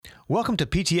Welcome to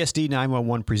PTSD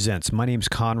 911 Presents. My name is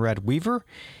Conrad Weaver,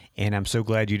 and I'm so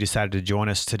glad you decided to join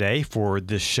us today for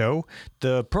this show.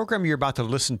 The program you're about to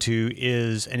listen to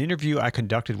is an interview I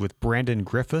conducted with Brandon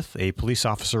Griffith, a police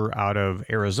officer out of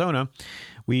Arizona.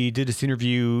 We did this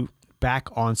interview back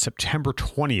on September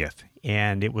 20th,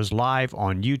 and it was live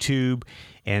on YouTube.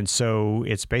 And so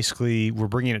it's basically, we're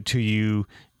bringing it to you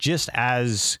just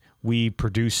as we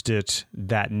produced it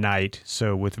that night,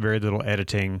 so with very little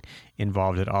editing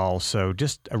involved at all. So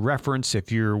just a reference,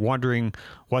 if you're wondering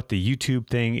what the YouTube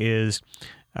thing is,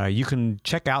 you can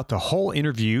check out the whole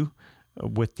interview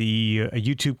with the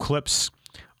YouTube clips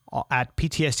at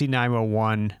PTSD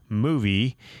 911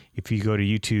 movie. If you go to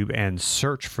YouTube and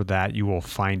search for that, you will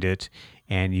find it,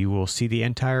 and you will see the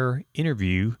entire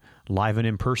interview live and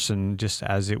in person, just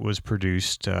as it was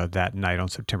produced that night on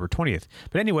September 20th.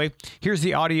 But anyway, here's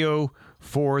the audio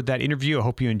for that interview. I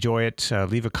hope you enjoy it.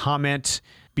 Leave a comment.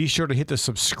 Be sure to hit the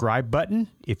subscribe button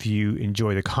if you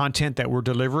enjoy the content that we're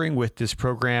delivering with this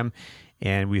program.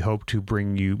 And we hope to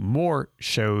bring you more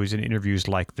shows and interviews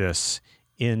like this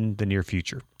in the near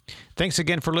future. Thanks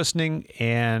again for listening.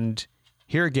 And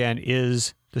here again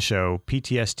is the show,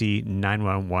 PTSD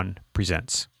 911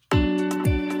 Presents.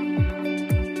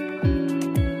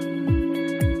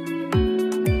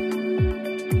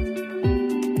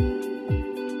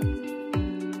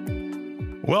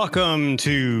 Welcome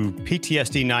to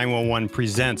PTSD 911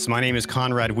 Presents. My name is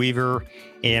Conrad Weaver,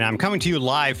 and I'm coming to you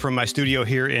live from my studio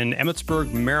here in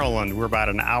Emmitsburg, Maryland. We're about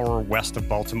an hour west of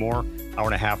Baltimore, hour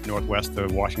and a half northwest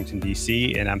of Washington,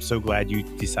 D.C., and I'm so glad you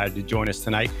decided to join us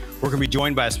tonight. We're going to be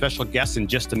joined by a special guest in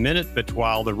just a minute, but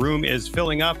while the room is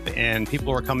filling up and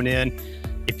people are coming in,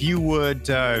 if you would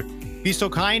be so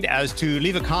kind as to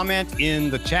leave a comment in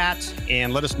the chat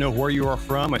and let us know where you are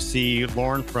from. I see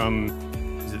Lauren from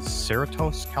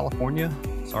Cerritos, California.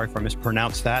 Sorry if I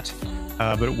mispronounced that,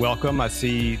 but welcome. I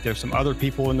see there's some other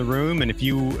people in the room, and if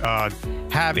you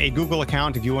have a Google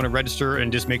account, if you want to register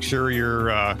and just make sure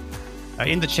you're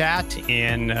in the chat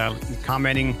and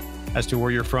commenting as to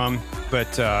where you're from. But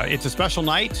it's a special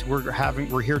night.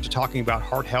 We're here to talking about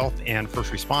heart health and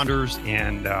first responders,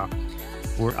 and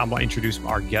I'm going to introduce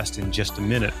our guest in just a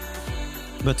minute.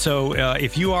 But so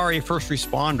if you are a first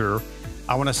responder,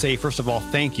 I want to say, first of all,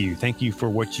 thank you. Thank you for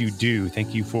what you do.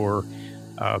 Thank you for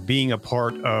being a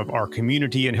part of our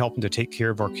community and helping to take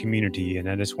care of our community. And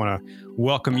I just want to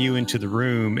welcome you into the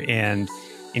room and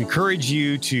encourage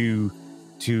you to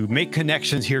make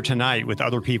connections here tonight with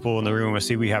other people in the room. I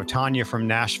see we have Tanya from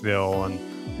Nashville and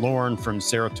Lauren from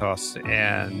Cerritos,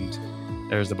 and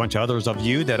there's a bunch of others of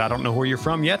you that I don't know where you're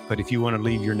from yet, but if you want to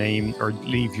leave your name or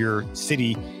leave your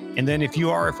city. And then if you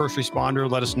are a first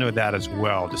responder, let us know that as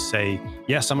well. Just say,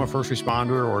 yes, I'm a first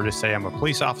responder, or just say I'm a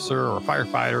police officer or a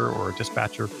firefighter or a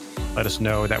dispatcher. Let us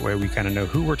know. That way we kind of know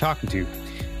who we're talking to.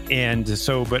 And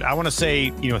so, but I want to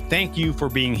say, thank you for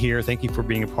being here. Thank you for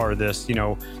being a part of this.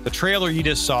 The trailer you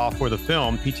just saw for the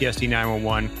film, PTSD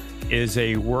 911, is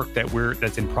a work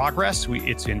that's in progress.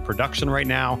 It's in production right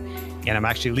now. And I'm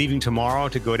actually leaving tomorrow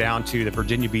to go down to the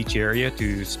Virginia Beach area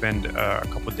to spend a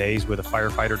couple of days with a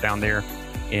firefighter down there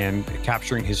and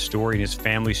capturing his story and his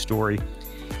family's story.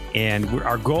 And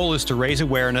our goal is to raise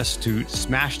awareness, to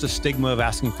smash the stigma of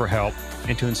asking for help,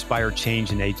 and to inspire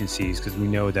change in agencies, because we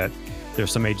know that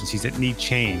there's some agencies that need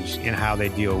change in how they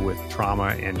deal with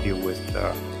trauma and deal with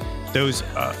those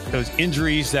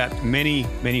injuries that many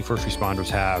first responders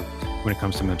have when it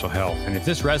comes to mental health. And if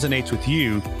this resonates with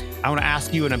you, I want to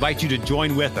ask you and invite you to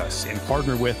join with us and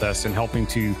partner with us in helping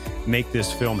to make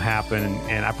this film happen.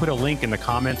 And I put a link in the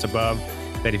comments above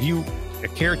that if you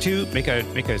care to make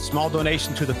a small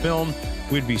donation to the film,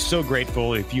 we'd be so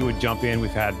grateful if you would jump in.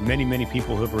 We've had many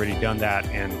people who have already done that,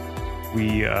 and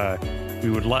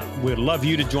we would love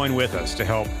you to join with us to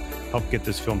help get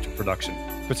this film to production.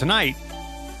 But tonight,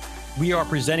 we are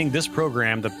presenting this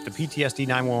program. The PTSD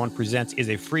 911 Presents is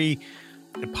a free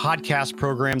podcast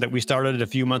program that we started a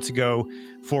few months ago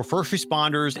for first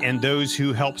responders and those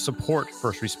who help support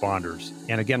first responders.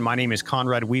 And again, my name is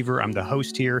Conrad Weaver. I'm the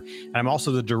host here, and I'm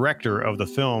also the director of the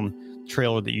film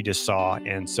trailer that you just saw.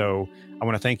 And so I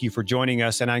want to thank you for joining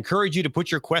us, and I encourage you to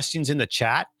put your questions in the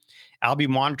chat. I'll be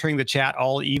monitoring the chat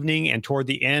all evening, and toward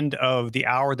the end of the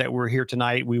hour that we're here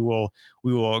tonight, we will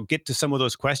get to some of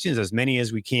those questions, as many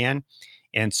as we can.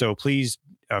 And so please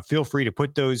feel free to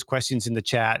put those questions in the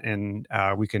chat, and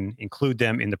we can include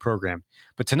them in the program.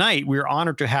 But tonight, we're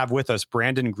honored to have with us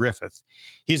Brandon Griffith.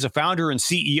 He's the founder and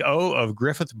CEO of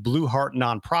Griffith Blue Heart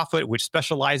nonprofit, which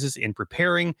specializes in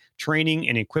preparing, training,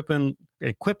 and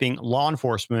equipping law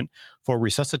enforcement for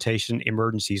resuscitation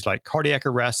emergencies like cardiac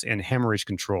arrest and hemorrhage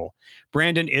control.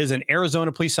 Brandon is an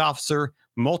Arizona police officer,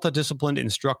 multidisciplined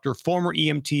instructor, former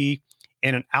EMT,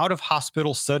 and an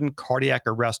out-of-hospital sudden cardiac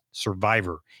arrest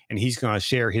survivor. And he's going to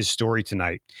share his story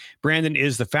tonight. Brandon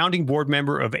is the founding board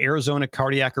member of Arizona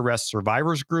Cardiac Arrest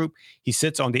Survivors Group. He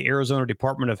sits on the Arizona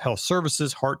Department of Health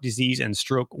Services Heart Disease and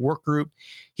Stroke Work Group.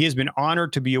 He has been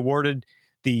honored to be awarded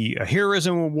the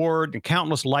Heroism Award and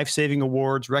countless life-saving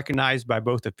awards recognized by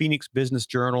both the Phoenix Business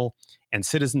Journal and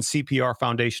Citizen CPR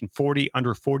Foundation 40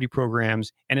 under 40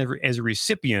 programs, and as a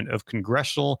recipient of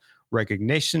congressional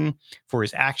recognition for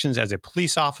his actions as a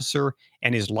police officer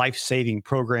and his life-saving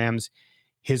programs.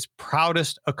 His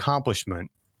proudest accomplishment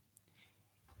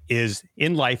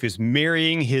in life is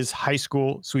marrying his high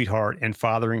school sweetheart and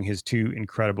fathering his two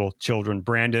incredible children.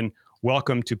 Brandon,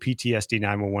 welcome to PTSD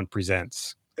 911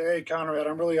 Presents. Hey, Conrad,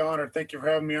 I'm really honored. Thank you for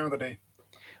having me on today.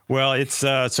 Well, it's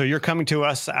so you're coming to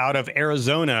us out of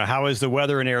Arizona. How is the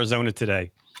weather in Arizona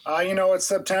today? It's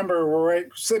September. We're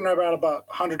sitting at about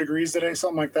 100 degrees today,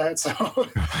 something like that. So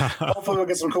hopefully we'll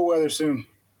get some cool weather soon.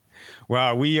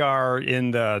 Well, we are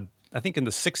in the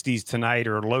 60s tonight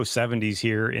or low 70s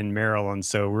here in Maryland.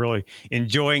 So we're really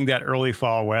enjoying that early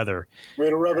fall weather. Way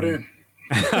to rub it in.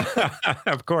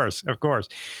 Of course.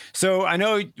 So I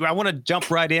know I want to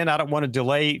jump right in. I don't want to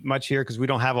delay much here because we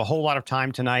don't have a whole lot of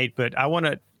time tonight, but I want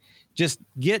to just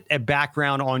get a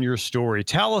background on your story.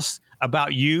 Tell us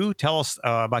about you, tell us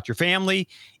about your family,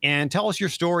 and tell us your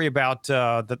story about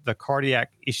the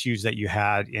cardiac issues that you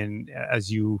had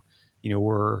as you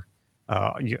were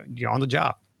you're on the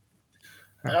job.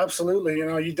 Absolutely.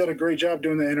 You did a great job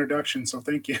doing the introduction, so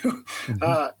thank you.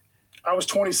 Mm-hmm. I was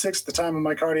 26 at the time of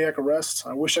my cardiac arrest.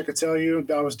 I wish I could tell you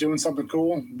I was doing something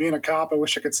cool. Being a cop, I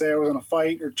wish I could say I was in a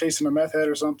fight or chasing a meth head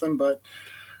or something, but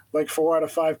like 4 out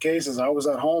of 5 cases, I was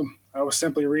at home. I was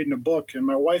simply reading a book, and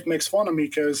my wife makes fun of me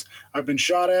because I've been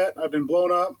shot at, I've been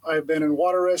blown up, I've been in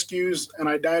water rescues, and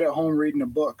I died at home reading a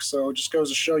book. So it just goes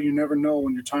to show you never know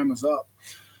when your time is up.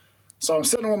 So I'm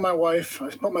sitting with my wife. I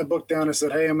put my book down and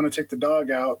said, hey, I'm going to take the dog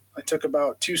out. I took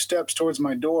about 2 steps towards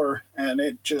my door, and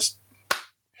it just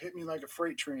hit me like a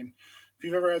freight train. If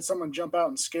you've ever had someone jump out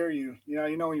and scare you,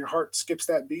 when your heart skips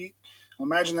that beat. Well,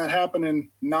 imagine that happening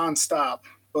nonstop.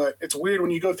 But it's weird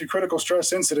when you go through critical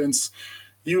stress incidents,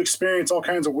 you experience all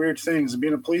kinds of weird things.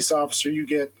 Being a police officer, you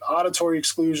get auditory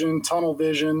exclusion, tunnel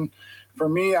vision. For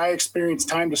me, I experienced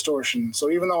time distortion.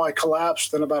 So even though I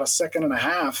collapsed in about 1.5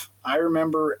 seconds, I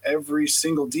remember every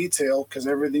single detail because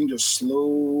everything just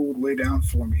slowed way down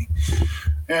for me.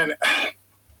 And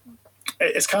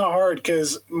it's kind of hard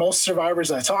because most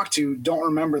survivors I talk to don't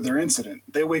remember their incident.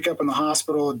 They wake up in the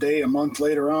hospital a day, a month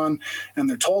later on, and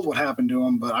they're told what happened to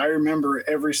them, but I remember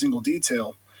every single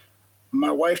detail.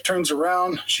 My wife turns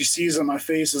around. She sees that my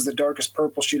face is the darkest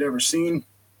purple she'd ever seen,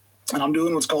 and I'm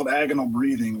doing what's called agonal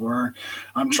breathing, where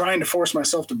I'm trying to force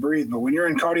myself to breathe, but when you're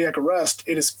in cardiac arrest,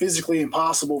 it is physically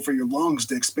impossible for your lungs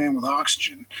to expand with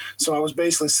oxygen. So I was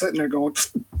basically sitting there going,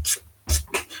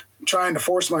 trying to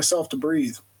force myself to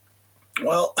breathe.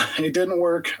 Well, it didn't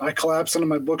work. I collapsed into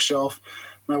my bookshelf.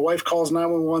 My wife calls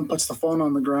 911, puts the phone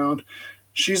on the ground.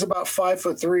 She's about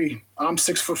 5'3". I'm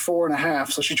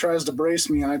 6'4.5". So she tries to brace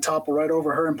me, and I topple right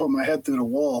over her and put my head through the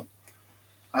wall.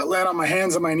 I land on my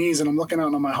hands and my knees, and I'm looking out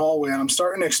into my hallway, and I'm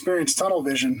starting to experience tunnel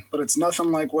vision, but it's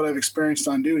nothing like what I've experienced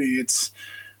on duty. It's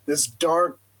this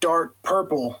dark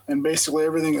purple, and basically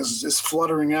everything is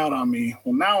fluttering out on me.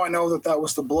 Well, now I know that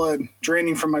was the blood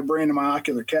draining from my brain and my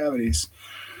ocular cavities.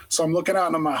 So I'm looking out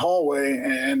into my hallway,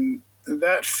 and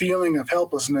that feeling of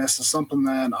helplessness is something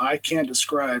that I can't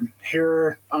describe.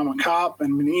 Here, I'm a cop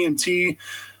and an EMT.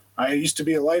 I used to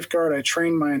be a lifeguard. I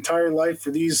trained my entire life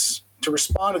to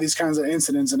respond to these kinds of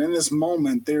incidents. And in this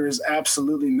moment, there is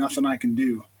absolutely nothing I can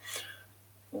do.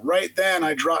 Right then,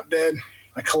 I dropped dead.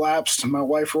 I collapsed. My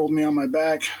wife rolled me on my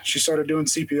back. She started doing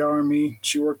CPR on me.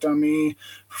 She worked on me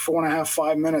for 4.5,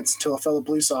 5 minutes until a fellow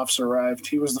police officer arrived.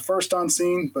 He was the first on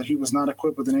scene, but he was not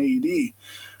equipped with an AED.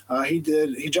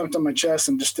 He jumped on my chest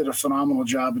and just did a phenomenal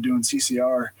job of doing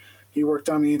CCR. He worked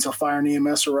on me until fire and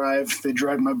EMS arrived. They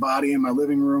dragged my body in my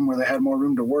living room where they had more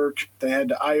room to work. They had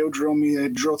to IO drill me. They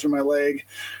drill through my leg.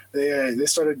 They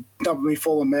started dumping me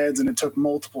full of meds, and it took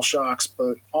multiple shocks.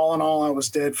 But all in all, I was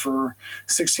dead for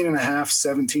 17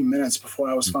 minutes before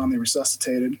I was finally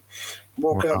resuscitated.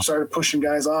 Woke up, started pushing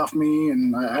guys off me,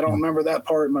 and I don't remember that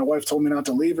part. My wife told me not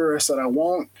to leave her. I said I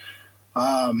won't.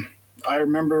 I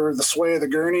remember the sway of the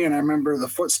gurney, and I remember the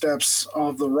footsteps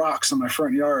of the rocks in my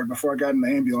front yard before I got in the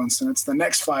ambulance. And it's the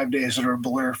next 5 days that are a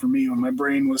blur for me when my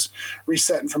brain was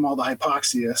resetting from all the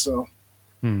hypoxia. So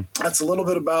that's a little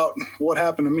bit about what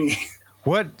happened to me.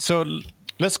 So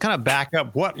let's kind of back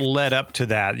up. What led up to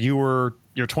that? You were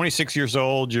you're 26 years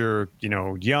old, you're,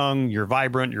 young, you're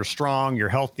vibrant, you're strong, you're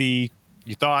healthy,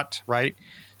 you thought, right?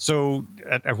 So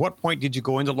at what point did you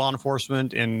go into law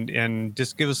enforcement, and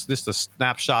just give us a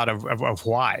snapshot of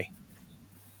why?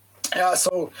 Yeah,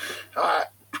 so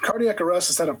cardiac arrest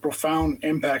has had a profound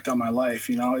impact on my life.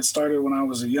 It started when I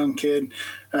was a young kid.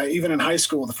 Even in high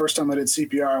school, the first time I did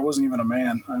CPR, I wasn't even a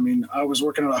man. I mean, I was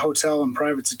working at a hotel in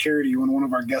private security when one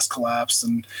of our guests collapsed,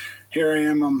 and here I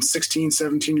am, I'm 16,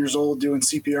 17 years old doing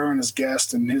CPR on his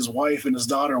guest, and his wife and his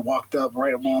daughter walked up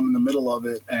right while I'm in the middle of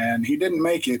it, and he didn't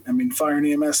make it. I mean, fire and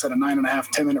EMS had a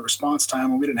 9.5, 10-minute response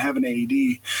time, and we didn't have an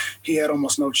AED. He had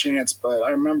almost no chance, but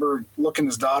I remember looking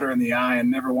his daughter in the eye and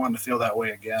never wanted to feel that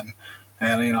way again.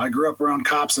 And, I grew up around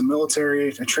cops and military.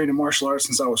 I trained in martial arts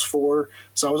since I was 4,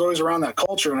 so I was always around that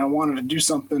culture, and I wanted to do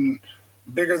something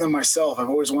bigger than myself. I've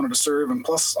always wanted to serve, and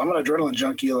plus I'm an adrenaline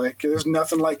junkie. Like, there's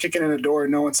nothing like kicking in a door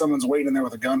and knowing someone's waiting in there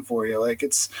with a gun for you. Like,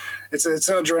 it's an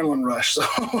adrenaline rush. So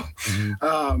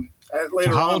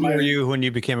later how old on, were you when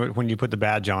you put the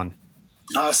badge on?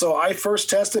 So I first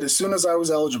tested as soon as I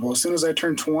was eligible. As soon as I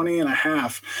turned 20 and a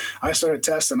half, I started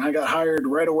testing. I got hired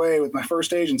right away with my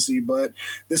first agency, but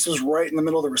this was right in the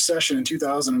middle of the recession in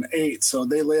 2008. So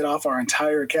they laid off our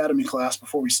entire academy class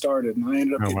before we started, and I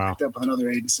ended up getting picked up with another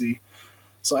agency.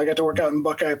 So I got to work out in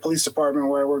Buckeye Police Department,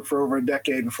 where I worked for over a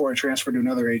decade before I transferred to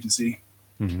another agency.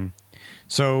 Mm-hmm.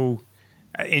 So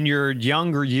in your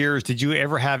younger years, did you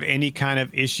ever have any kind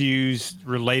of issues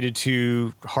related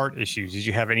to heart issues? Did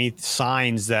you have any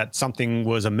signs that something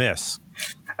was amiss?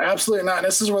 Absolutely not.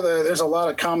 This is where there's a lot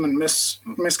of common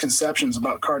misconceptions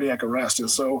about cardiac arrest.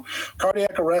 So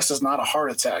cardiac arrest is not a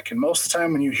heart attack. And most of the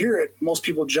time when you hear it, most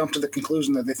people jump to the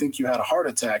conclusion that they think you had a heart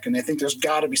attack, and they think there's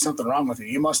got to be something wrong with you.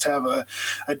 You must have a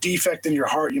defect in your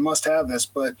heart. You must have this.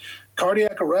 But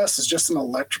cardiac arrest is just an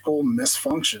electrical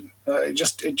misfunction. It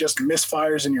just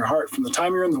misfires in your heart. From the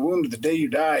time you're in the womb to the day you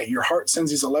die, your heart sends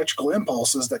these electrical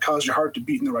impulses that cause your heart to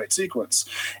beat in the right sequence.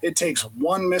 It takes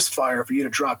one misfire for you to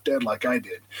drop dead like I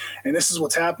did. And this is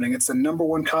what's happening. It's the number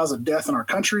one cause of death in our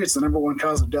country. It's the number one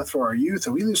cause of death for our youth.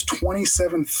 And we lose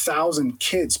 27,000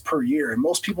 kids per year. And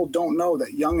most people don't know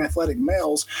that young athletic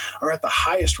males are at the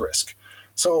highest risk.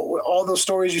 So all those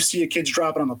stories you see of kids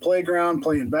dropping on the playground,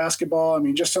 playing basketball, I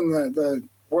mean, just in the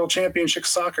World Championship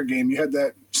soccer game, you had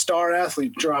that star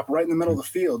athlete drop right in the middle of the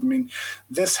field. I mean,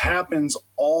 this happens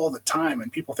all the time,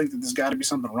 and people think that there's got to be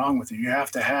something wrong with you. You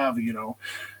have to have, you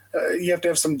have to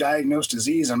have some diagnosed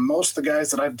disease. And most of the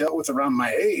guys that I've dealt with around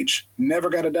my age never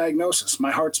got a diagnosis.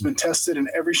 My heart's been tested in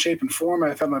every shape and form.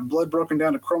 I've had my blood broken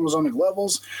down to chromosomic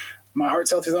levels. My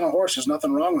heart's healthy than a horse. There's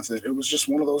nothing wrong with it. It was just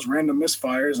one of those random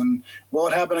misfires. And will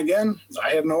it happen again?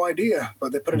 I have no idea.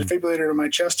 But they put a defibrillator in my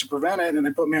chest to prevent it, and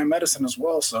they put me on medicine as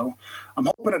well. So I'm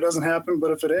hoping it doesn't happen.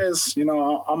 But if it is,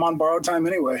 I'm on borrowed time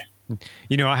anyway.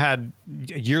 I had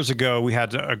years ago, we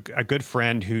had a good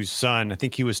friend whose son, I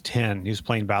think he was 10, he was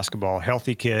playing basketball,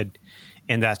 healthy kid.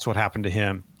 And that's what happened to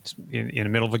him in the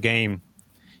middle of a game.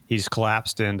 He just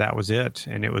collapsed, and that was it.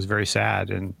 And it was very sad.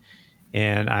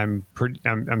 And I'm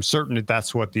certain that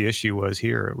that's what the issue was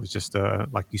here. It was just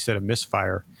like you said, a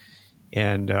misfire.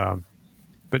 And,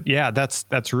 but yeah,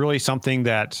 that's really something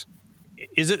that,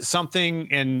 is it something,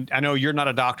 and I know you're not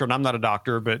a doctor and I'm not a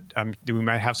doctor, but we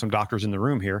might have some doctors in the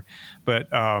room here, but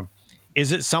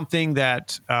is it something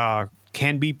that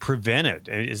can be prevented?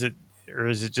 Is it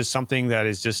just something that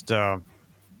is just, for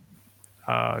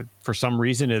some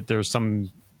reason, there's some,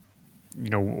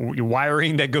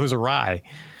 wiring that goes awry?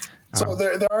 So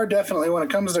there are definitely, when it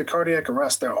comes to cardiac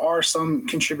arrest, there are some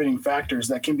contributing factors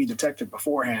that can be detected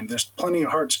beforehand. There's plenty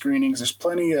of heart screenings. There's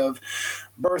plenty of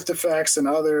birth defects and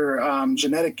other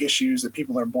genetic issues that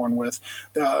people are born with.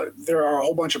 There are a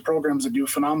whole bunch of programs that do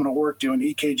phenomenal work doing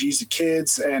EKGs of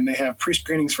kids, and they have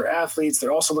pre-screenings for athletes.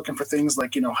 They're also looking for things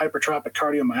like, hypertrophic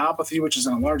cardiomyopathy, which is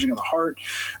an enlarging of the heart.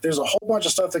 There's a whole bunch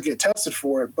of stuff that get tested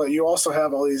for it, but you also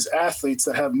have all these athletes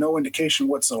that have no indication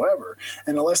whatsoever.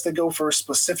 And unless they go for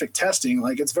specific testing,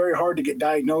 like, it's very hard to get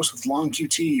diagnosed with long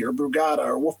QT or Brugada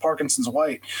or Wolff-Parkinson's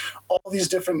White. All these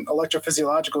different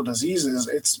electrophysiological diseases,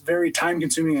 it's very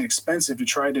time-consuming and expensive to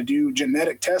try to do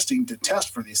genetic testing to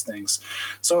test for these things.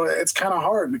 So it's kind of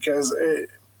hard because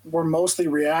we're mostly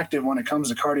reactive when it comes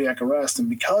to cardiac arrest. And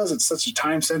because it's such a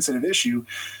time-sensitive issue,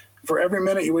 for every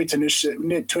minute you wait to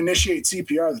initiate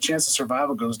CPR, the chance of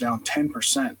survival goes down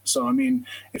 10%. So, I mean,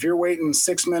 if you're waiting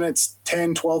 6 minutes,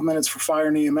 10, 12 minutes for fire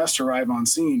and EMS to arrive on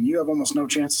scene, you have almost no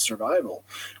chance of survival,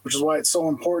 which is why it's so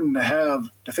important to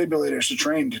have defibrillators to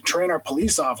train our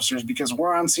police officers, because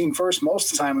we're on scene first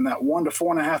most of the time in that 1 to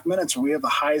 4.5 minutes where we have the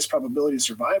highest probability of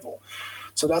survival.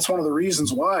 So that's one of the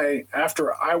reasons why,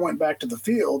 after I went back to the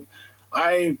field,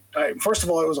 First of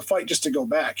all, it was a fight just to go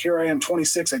back. Here I am,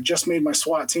 26. I just made my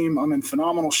SWAT team. I'm in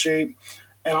phenomenal shape,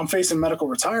 and I'm facing medical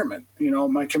retirement.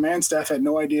 My command staff had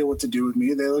no idea what to do with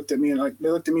me. They looked at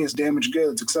me as damaged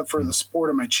goods, except for the support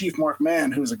of my chief, Mark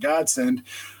Mann, who's a godsend.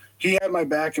 He had my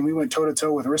back, and we went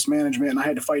toe-to-toe with risk management, and I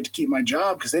had to fight to keep my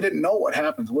job because they didn't know what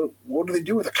happens. What do they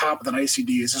do with a cop with an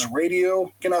ICD? Is his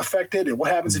radio going to affect it? And what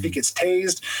happens if he gets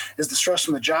tased? Is the stress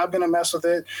from the job going to mess with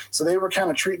it? So they were kind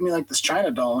of treating me like this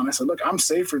China doll, and I said, look, I'm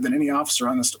safer than any officer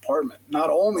on this department. Not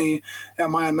only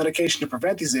am I on medication to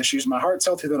prevent these issues, my heart's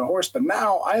healthier than a horse, but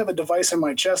now I have a device in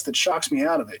my chest that shocks me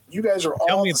out of it. You guys are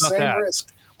all the same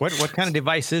risk. What kind of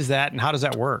device is that, and how does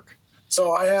that work?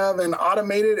 So I have an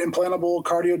automated implantable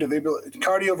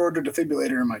cardioverter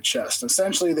defibrillator in my chest.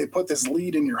 Essentially, they put this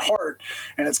lead in your heart,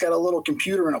 and it's got a little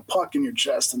computer and a puck in your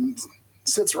chest, and it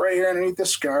sits right here underneath this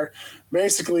scar.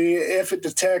 Basically, if it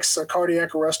detects a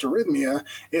cardiac arrest arrhythmia,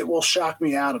 it will shock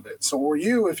me out of it. So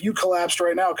if you collapsed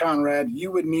right now, Conrad,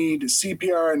 you would need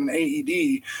CPR and an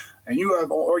AED, and you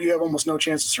have almost no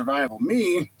chance of survival.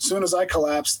 Me, as soon as I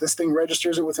collapse, this thing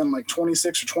registers it within like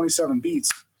 26 or 27 beats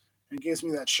and gives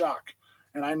me that shock.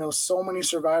 And I know so many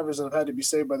survivors that have had to be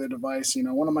saved by their device.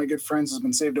 One of my good friends has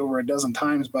been saved over a dozen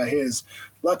times by his.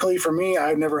 Luckily for me,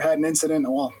 I've never had an incident.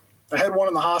 Well, I had one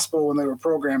in the hospital when they were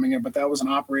programming it, but that was an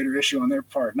operator issue on their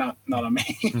part, not on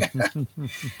me.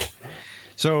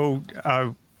 So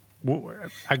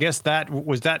I guess that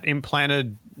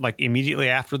implanted like immediately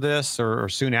after this or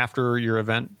soon after your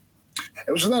event?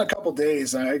 It was within a couple of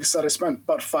days. Like I said, I spent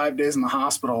about 5 days in the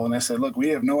hospital, and they said, look, we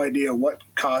have no idea what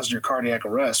caused your cardiac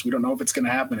arrest. We don't know if it's going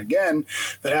to happen again.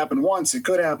 If it happened once, it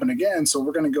could happen again. So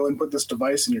we're going to go and put this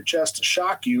device in your chest to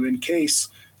shock you in case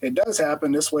it does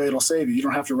happen. This way it'll save you. You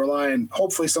don't have to rely on,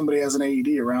 hopefully somebody has an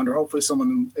AED around, or hopefully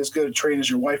someone as good a trained as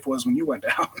your wife was when you went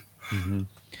down. Mm-hmm.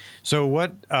 So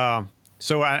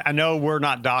so I know we're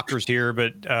not doctors here,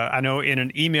 but I know in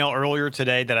an email earlier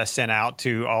today that I sent out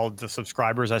to all the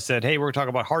subscribers, I said, hey, we're talking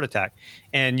about heart attack.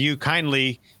 And you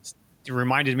kindly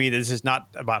reminded me that this is not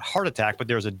about heart attack, but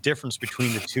there's a difference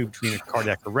between the two, between a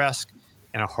cardiac arrest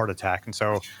and a heart attack. And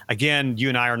so, again, you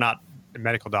and I are not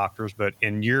medical doctors, but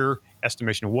in your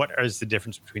estimation, what is the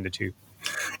difference between the two?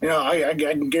 I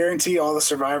can guarantee all the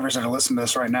survivors that are listening to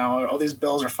this right now, all these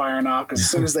bells are firing off because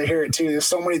as soon as they hear it too, there's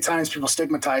so many times people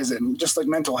stigmatize it, and just like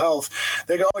mental health,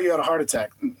 they go, oh, you had a heart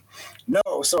attack.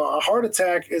 No, so a heart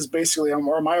attack is basically, or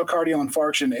myocardial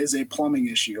infarction is a plumbing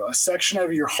issue. A section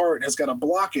of your heart has got a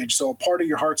blockage, so a part of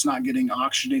your heart's not getting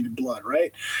oxygenated blood,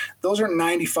 right? Those are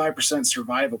 95%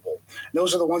 survivable.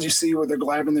 Those are the ones you see where they're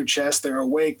grabbing their chest, they're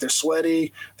awake, they're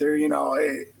sweaty, those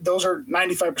are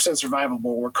 95%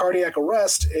 survivable. Where cardiac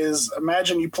arrest is,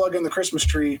 imagine you plug in the Christmas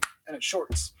tree and it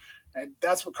shorts. And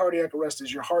that's what cardiac arrest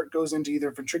is. Your heart goes into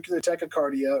either ventricular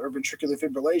tachycardia or ventricular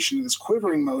fibrillation, this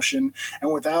quivering motion,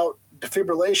 and without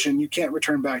defibrillation, you can't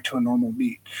return back to a normal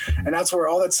beat. And that's where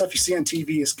all that stuff you see on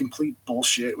TV is complete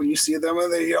bullshit. When you see them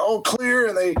and they all clear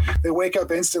and they wake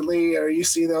up instantly, or you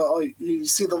see the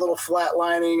little flat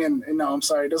lining, and no, I'm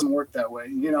sorry, it doesn't work that way.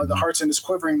 The heart's in this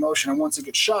quivering motion, and once it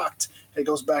gets shocked, it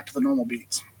goes back to the normal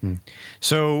beats.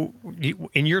 So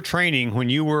in your training,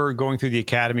 when you were going through the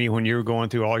academy, when you were going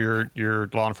through all your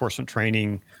law enforcement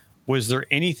training, was there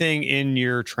anything in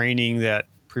your training that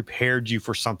prepared you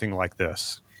for something like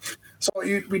this? So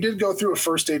we did go through a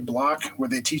first aid block where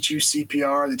they teach you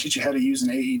CPR, they teach you how to use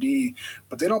an AED,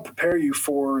 but they don't prepare you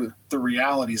for the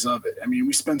realities of it. I mean,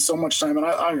 we spend so much time, and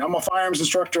I'm a firearms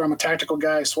instructor, I'm a tactical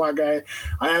guy, SWAT guy.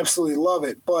 I absolutely love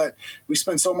it, but we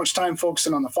spend so much time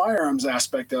focusing on the firearms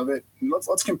aspect of it.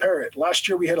 Let's compare it. Last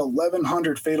year, we had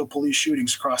 1,100 fatal police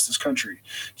shootings across this country.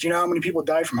 Do you know how many people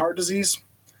died from heart disease?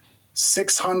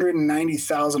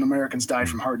 690,000 Americans died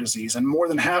from heart disease, and more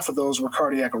than half of those were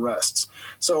cardiac arrests.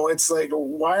 So it's like,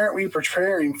 why aren't we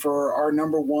preparing for our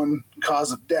number one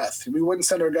cause of death? We wouldn't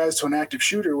send our guys to an active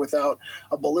shooter without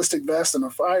a ballistic vest and a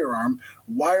firearm.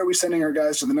 Why are we sending our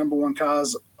guys to the number one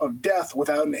cause of death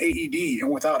without an AED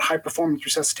and without high-performance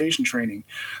resuscitation training?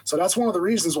 So that's one of the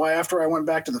reasons why after I went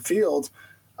back to the field,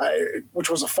 which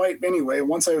was a fight anyway.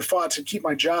 Once I fought to keep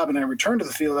my job and I returned to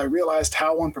the field, I realized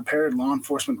how unprepared law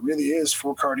enforcement really is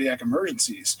for cardiac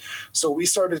emergencies. So we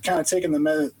started kind of taking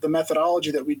the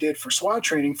methodology that we did for SWAT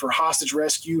training, for hostage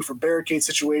rescue, for barricade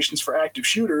situations, for active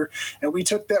shooter, and we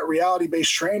took that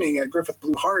reality-based training at Griffith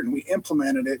Blue Heart and we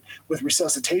implemented it with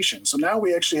resuscitation. So now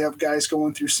we actually have guys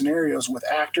going through scenarios with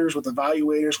actors, with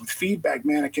evaluators, with feedback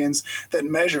mannequins that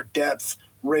measure depth,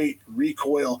 rate,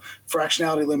 recoil,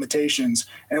 fractionality limitations,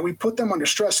 and we put them under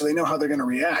stress so they know how they're going to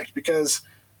react, because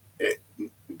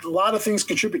a lot of things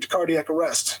contribute to cardiac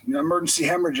arrest. Emergency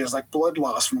hemorrhages like blood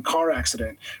loss from a car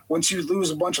accident. Once you lose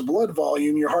a bunch of blood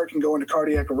volume, your heart can go into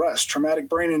cardiac arrest. Traumatic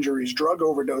brain injuries, drug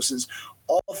overdoses,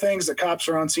 all things that cops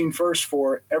are on scene first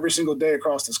for every single day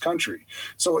across this country.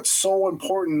 So it's so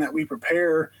important that we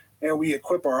prepare and we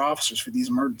equip our officers for these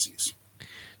emergencies.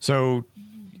 So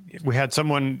we had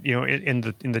someone, in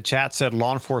the chat said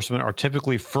law enforcement are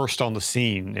typically first on the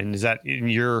scene, and is that in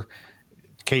your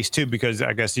case too? Because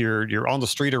I guess you're on the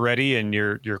street already, and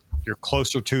you're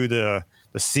closer to the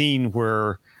scene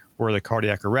where the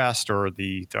cardiac arrest or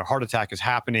the heart attack is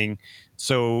happening.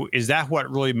 So is that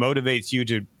what really motivates you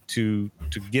to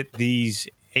get these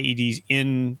AEDs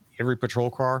in every patrol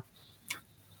car?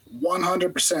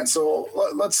 100%. So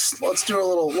let's do a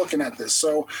little looking at this.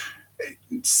 So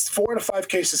 4 out of 5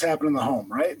 cases happen in the home,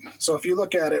 right? So if you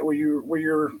look at it where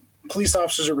your police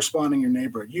officers are responding in your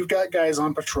neighborhood, you've got guys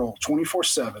on patrol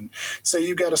 24/7. Say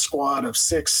you've got a squad of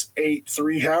 6, 8,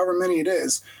 3, however many it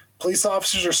is. Police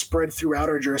officers are spread throughout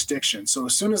our jurisdiction. So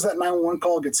as soon as that 911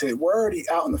 call gets hit, we're already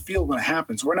out in the field when it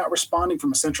happens. We're not responding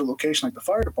from a central location like the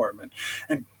fire department.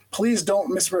 And please don't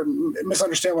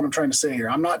misunderstand what I'm trying to say here.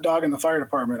 I'm not dogging the fire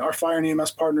department. Our fire and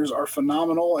EMS partners are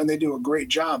phenomenal, and they do a great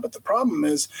job. But the problem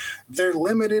is they're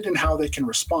limited in how they can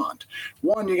respond.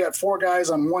 One, you got 4 guys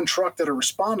on one truck that are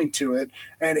responding to it,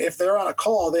 and if they're on a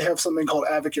call, they have something called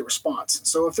advocate response.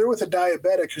 So if they're with a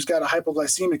diabetic who's got a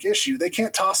hypoglycemic issue, they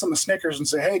can't toss them a Snickers and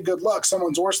say, hey, good luck,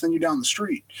 someone's worse than you down the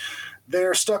street.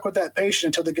 They're stuck with that patient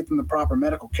until they get them the proper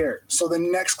medical care. So the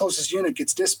next closest unit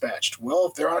gets dispatched. Well,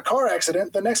 if they're on a car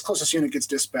accident, the next closest unit gets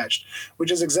dispatched, which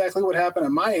is exactly what happened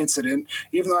in my incident.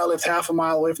 Even though I lived half a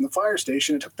mile away from the fire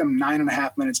station, it took them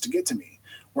 9.5 minutes to get to me.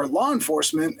 Where law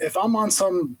enforcement, if I'm on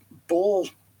some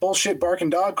bullshit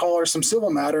barking dog call or some civil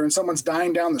matter and someone's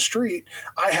dying down the street,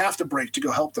 I have to break to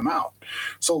go help them out.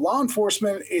 So law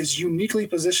enforcement is uniquely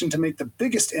positioned to make the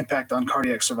biggest impact on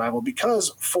cardiac survival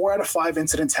because 4 out of 5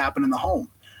 incidents happen in the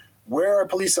home. Where are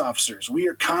police officers? We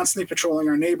are constantly patrolling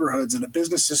our neighborhoods and the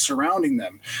businesses surrounding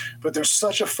them. But there's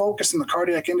such a focus in the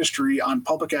cardiac industry on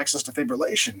public access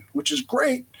defibrillation, which is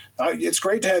great. It's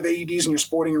great to have AEDs in your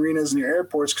sporting arenas and your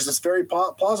airports because it's very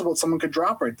plausible that someone could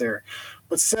drop right there.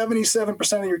 But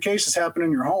 77% of your cases happen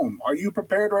in your home. Are you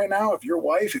prepared right now if your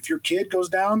wife, if your kid goes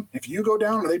down, if you go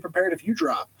down, are they prepared if you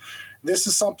drop? This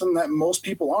is something that most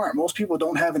people aren't. Most people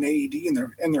don't have an AED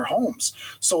in their homes.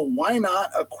 So why not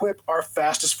equip our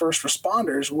fastest first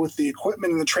responders with the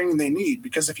equipment and the training they need?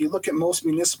 Because if you look at most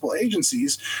municipal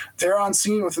agencies, they're on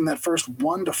scene within that first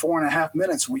 1 to 4.5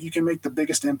 minutes where you can make the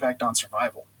biggest impact on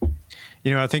survival.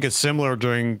 I think it's similar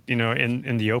during, in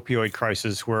the opioid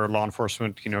crisis where law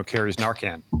enforcement, carries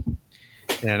Narcan.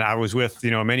 And I was with,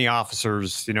 many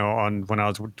officers, when I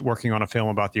was working on a film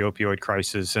about the opioid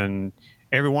crisis, and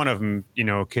every one of them,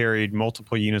 carried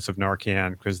multiple units of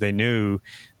Narcan because they knew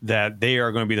that they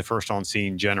are going to be the first on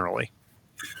scene generally.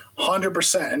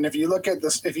 100%. And if you look at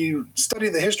this, if you study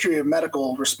the history of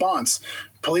medical response,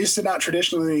 police did not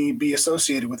traditionally be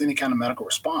associated with any kind of medical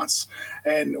response.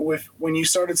 And when you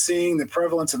started seeing the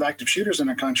prevalence of active shooters in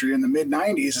our country in the mid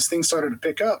 90s, as things started to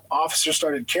pick up, officers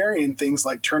started carrying things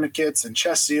like tourniquets and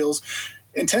chest seals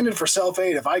intended for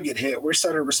self-aid. If I get hit, we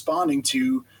started responding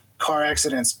to car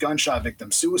accidents, gunshot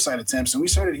victims, suicide attempts, and we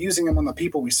started using them on the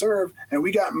people we serve, and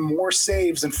we got more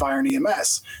saves than fire and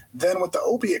EMS. Then with the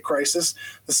opiate crisis,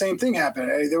 the same thing happened.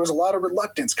 There was a lot of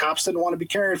reluctance. Cops didn't want to be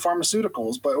carrying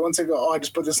pharmaceuticals, but once they go, I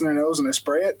just put this in their nose and I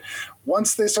spray it.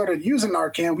 Once they started using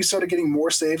Narcan, we started getting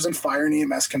more saves than fire and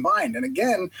EMS combined. And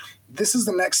again, this is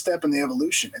the next step in the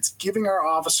evolution. It's giving our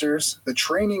officers the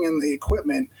training and the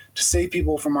equipment to save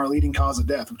people from our leading cause of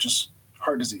death, which is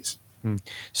heart disease.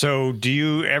 So do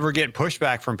you ever get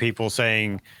pushback from people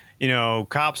saying,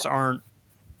 cops aren't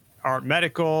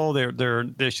medical,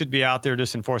 they should be out there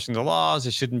just enforcing the laws, they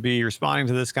shouldn't be responding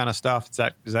to this kind of stuff?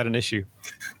 Is that an issue?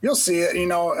 You'll see it,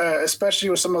 especially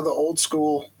with some of the old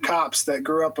school cops that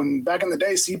grew up when back in the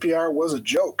day, CPR was a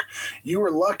joke. You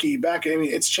were lucky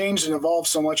it's changed and evolved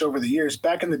so much over the years.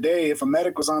 Back in the day, if a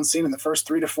medic was on scene in the first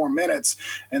 3 to 4 minutes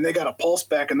and they got a pulse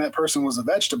back and that person was a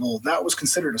vegetable, that was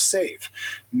considered a save.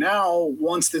 Now,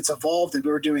 once it's evolved and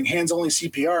we're doing hands-only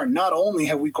CPR, not only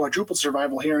have we quadrupled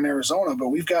survival here in Arizona, but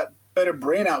we've got better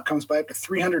brain outcomes by up to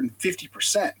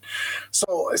 350%.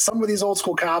 So some of these old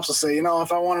school cops will say,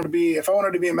 if I wanted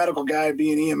to be a medical guy, I'd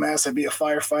be an EMS, I'd be a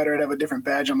firefighter, I'd have a different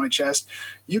badge on my chest.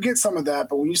 You get some of that,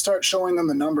 but when you start showing them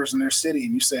the numbers in their city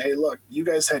and you say, hey, look, you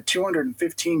guys had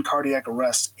 215 cardiac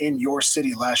arrests in your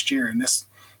city last year, in this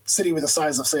city with a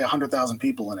size of, say, 100,000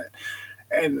 people in it.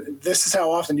 And this is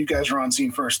how often you guys are on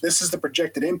scene first. This is the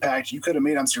projected impact you could have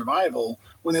made on survival.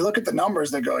 When they look at the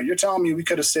numbers, they go, you're telling me we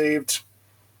could have saved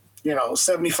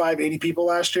 75, 80 people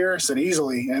last year. I said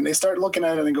easily. And they start looking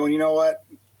at it and going, you know what?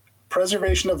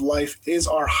 Preservation of life is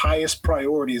our highest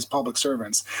priority as public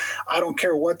servants. I don't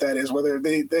care what that is, whether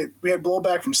we had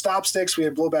blowback from stop sticks, we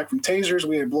had blowback from tasers,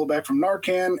 we had blowback from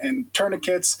Narcan and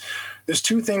tourniquets. There's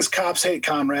two things cops hate,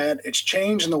 Conrad. It's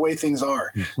change and the way things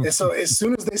are. And so as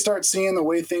soon as they start seeing the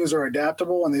way things are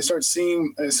adaptable and they start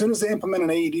seeing, as soon as they implement an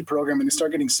AED program and they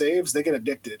start getting saves, they get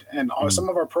addicted. And some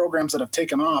of our programs that have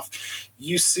taken off,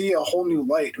 you see a whole new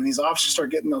light. When these officers start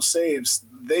getting those saves,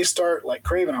 they start like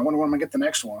craving, I wonder when I'm gonna get the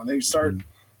next one. And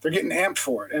they're getting amped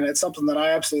for it. And it's something that I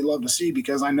absolutely love to see,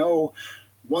 because I know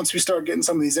once we start getting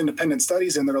some of these independent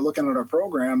studies in that are looking at our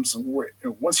programs,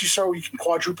 once you show you can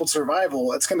quadruple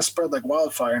survival, it's going to spread like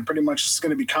wildfire, and pretty much it's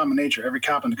going to be common nature. Every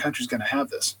cop in the country is going to have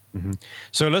this. Mm-hmm.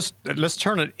 So let's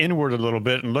turn it inward a little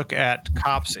bit and look at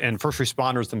cops and first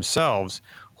responders themselves.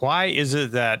 Why is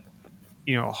it that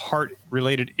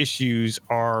heart-related issues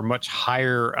are much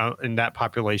higher in that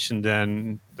population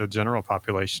than the general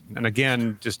population? And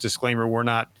again, just disclaimer, we're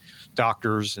not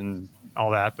doctors and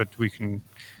all that, but we can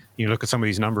look at some of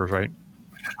these numbers, right?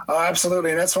 Oh, absolutely.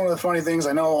 And that's one of the funny things.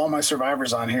 I know all my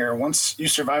survivors on here, once you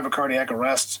survive a cardiac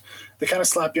arrest, they kind of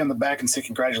slap you on the back and say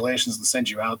congratulations and send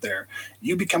you out there.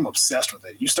 You become obsessed with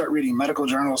it. You start reading medical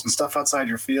journals and stuff outside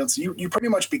your fields. You pretty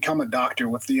much become a doctor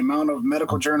with the amount of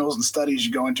medical journals and studies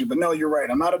you go into. But no, you're right.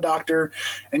 I'm not a doctor,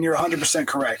 and you're 100%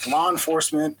 correct. Law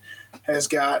enforcement has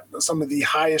got some of the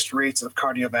highest rates of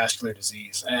cardiovascular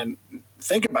disease. And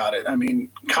think about it. I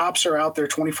mean, cops are out there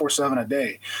 24/7 a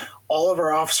day. All of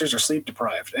our officers are sleep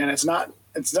deprived, and it's not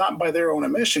by their own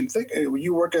admission.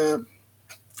 You work a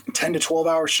 10 to 12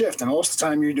 hour shift, and most of the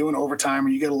time you're doing overtime or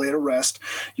you get a later rest.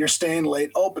 You're staying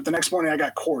late. Oh, but the next morning I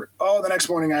got court. Oh, the next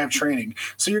morning I have training.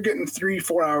 So you're getting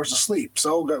 3-4 hours of sleep.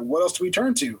 So what else do we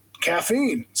turn to?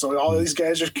 Caffeine. So all these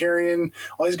guys are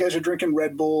drinking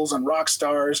Red Bulls and Rock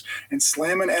Stars and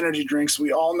slamming energy drinks.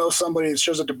 We all know somebody that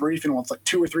shows up to briefing with like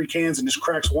 2 or 3 cans and just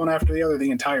cracks one after the other the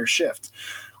entire shift.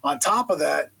 On top of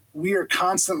that, we are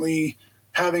constantly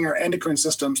having our endocrine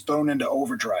systems thrown into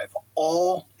overdrive.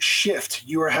 All shift,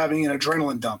 you are having an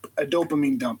adrenaline dump, a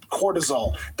dopamine dump,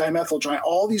 cortisol, dimethyltryptamine,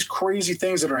 all these crazy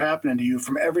things that are happening to you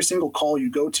from every single call you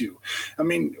go to. I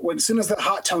mean, as soon as that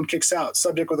hot tone kicks out,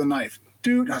 subject with a knife,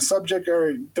 dude, subject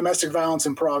or domestic violence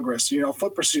in progress,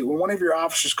 foot pursuit. When one of your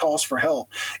officers calls for help,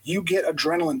 you get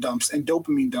adrenaline dumps and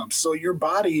dopamine dumps. So your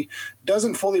body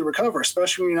doesn't fully recover,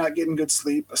 especially when you're not getting good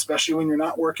sleep, especially when you're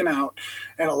not working out.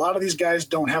 And a lot of these guys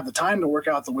don't have the time to work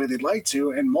out the way they'd like to.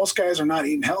 And most guys are not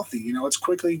eating healthy. It's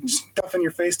quickly stuffing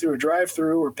your face through a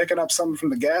drive-through or picking up something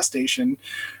from the gas station.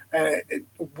 And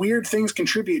weird things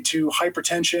contribute to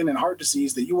hypertension and heart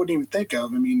disease that you wouldn't even think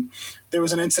of. I mean, there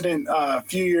was an incident a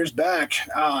few years back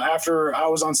after I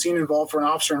was on scene involved for an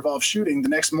officer-involved shooting. The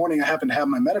next morning, I happened to have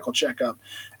my medical checkup,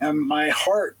 and my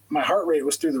heart rate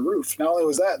was through the roof. Not only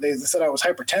was that, they said I was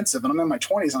hypertensive, and I'm in my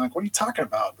 20s. I'm like, what are you talking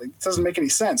about? Like, it doesn't make any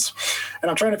sense. And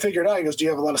I'm trying to figure it out. He goes, do you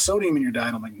have a lot of sodium in your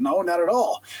diet? I'm like, no, not at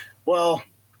all. Well,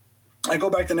 I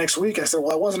go back the next week. I said,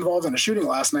 well, I was involved in a shooting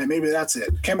last night. Maybe that's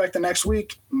it. Came back the next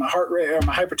week. My heart rate or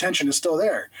my hypertension is still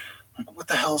there. I'm like, what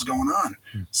the hell is going on?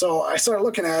 So I started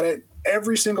looking at it.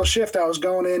 Every single shift I was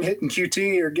going in, hitting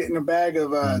QT or getting a bag of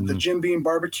the Jim Beam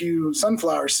barbecue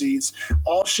sunflower seeds,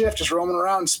 all shift just roaming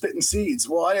around spitting seeds.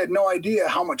 Well, I had no idea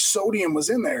how much sodium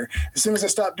was in there. As soon as I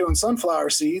stopped doing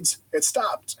sunflower seeds, it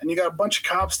stopped. And you got a bunch of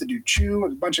cops that do chew, a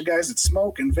bunch of guys that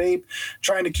smoke and vape,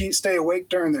 trying to stay awake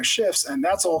during their shifts. And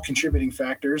that's all contributing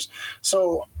factors.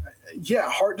 So yeah,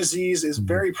 heart disease is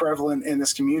very prevalent in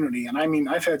this community. And I mean,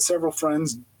 I've had several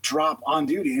friends drop on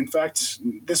duty. In fact,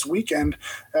 this weekend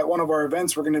at one of our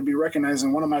events, we're going to be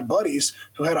recognizing one of my buddies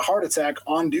who had a heart attack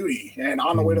on duty, and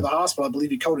on the way to the hospital, I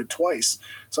believe he coded twice.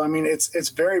 So, I mean, it's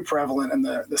very prevalent. And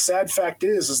the sad fact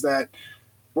is that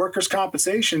workers'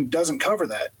 compensation doesn't cover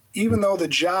that. Even though the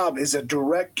job is a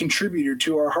direct contributor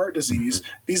to our heart disease,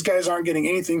 these guys aren't getting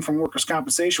anything from workers'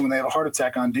 compensation when they have a heart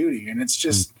attack on duty. And it's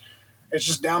just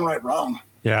downright wrong.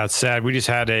 Yeah, it's sad. We just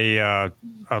had a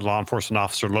law enforcement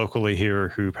officer locally here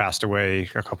who passed away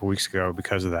a couple of weeks ago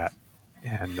because of that.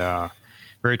 And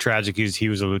very tragic. He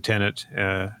was a lieutenant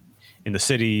in the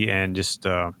city and just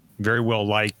very well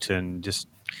liked and just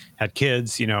had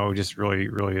kids, just really,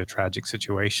 really a tragic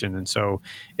situation. And so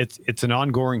it's an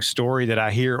ongoing story that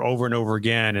I hear over and over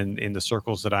again in the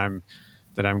circles that I'm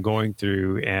going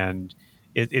through. And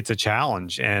it's a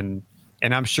challenge. And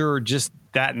I'm sure just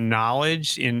that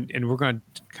knowledge, and we're going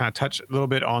to kind of touch a little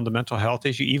bit on the mental health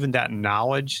issue, even that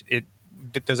knowledge,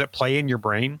 does it play in your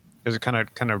brain? Does it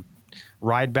kind of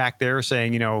ride back there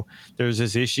saying, there's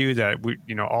this issue that we,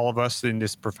 all of us in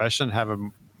this profession have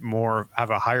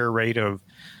a higher rate of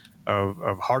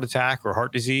of heart attack or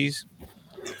heart disease?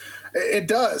 It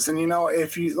does. And,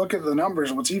 if you look at the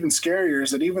numbers, what's even scarier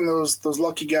is that even those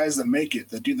lucky guys that make it,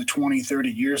 that do the 20, 30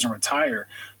 years and retire,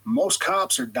 most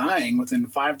cops are dying within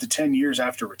 5 to 10 years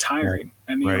after retiring.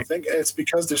 And I think it's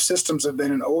because their systems have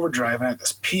been in overdrive and at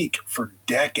this peak for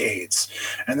decades.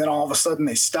 And then all of a sudden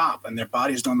they stop and their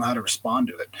bodies don't know how to respond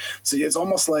to it. So it's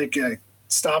almost like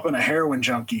stopping a heroin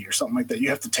junkie or something like that. You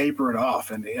have to taper it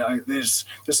off. And there's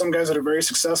some guys that are very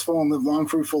successful and live long,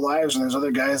 fruitful lives, and there's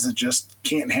other guys that just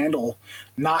can't handle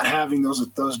not having those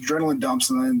adrenaline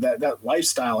dumps and then that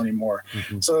lifestyle anymore.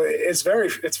 Mm-hmm. So it's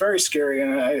very scary.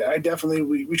 And I definitely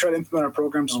we try to implement our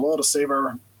programs as well to save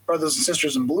our brothers and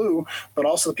sisters in blue, but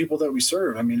also the people that we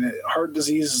serve. I mean, heart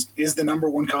disease is the number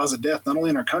one cause of death, not only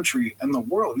in our country and the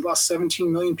world. We lost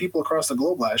 17 million people across the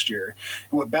globe last year.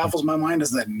 And what baffles my mind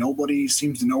is that nobody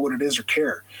seems to know what it is or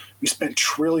care. We spent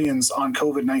trillions on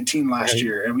COVID-19 last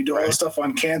year, and we do all this stuff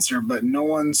on cancer, but no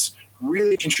one's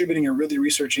really contributing or really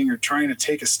researching or trying to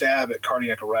take a stab at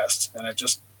cardiac arrest. And it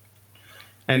just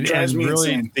drives me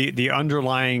really insane. The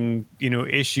underlying,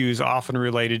 issues often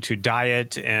related to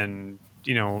diet and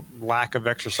lack of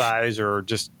exercise or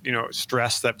just,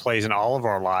 stress that plays in all of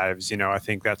our lives. I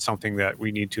think that's something that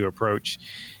we need to approach.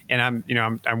 And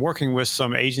I'm working with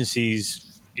some agencies,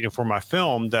 for my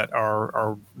film that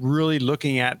are really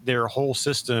looking at their whole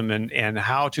system and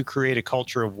how to create a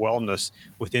culture of wellness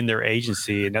within their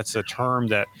agency. And that's a term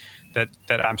that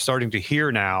I'm starting to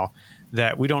hear now,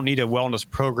 that we don't need a wellness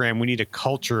program. We need a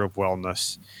culture of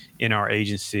wellness in our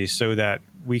agency so that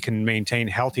we can maintain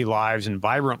healthy lives and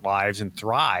vibrant lives and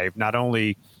thrive, not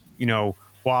only,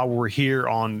 while we're here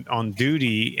on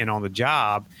duty and on the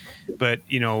job, but,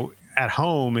 at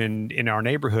home and in our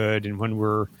neighborhood and when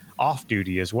we're off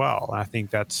duty as well. And I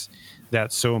think that's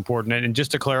so important. And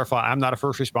just to clarify, I'm not a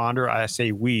first responder. I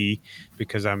say we,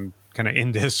 because I'm kind of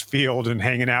in this field and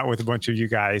hanging out with a bunch of you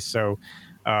guys. So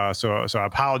I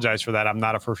apologize for that. I'm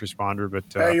not a first responder, but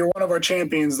hey, you're one of our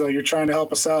champions, though. You're trying to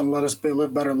help us out and let us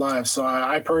live better lives. So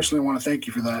I personally want to thank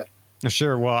you for that.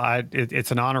 Sure. Well,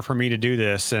 it's an honor for me to do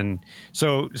this. And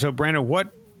so Brandon,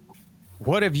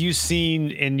 what have you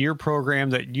seen in your program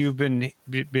that you've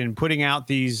been putting out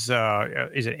these?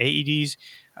 Is it AEDs?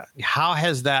 How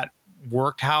has that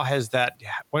worked?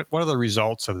 What are the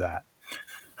results of that?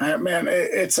 Man,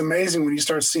 it's amazing when you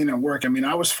start seeing it work. I mean,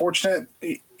 I was fortunate,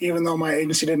 even though my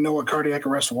agency didn't know what cardiac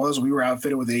arrest was, we were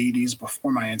outfitted with AEDs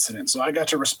before my incident. So I got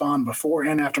to respond before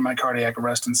and after my cardiac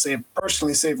arrest and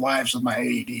personally save lives with my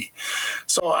AED.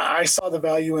 So I saw the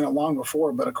value in it long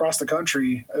before, but across the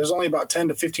country, there's only about 10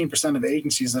 to 15% of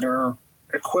agencies that are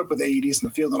equipped with AEDs in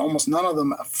the field, and almost none of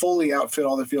them fully outfit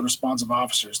all their field responsive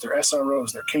officers. They're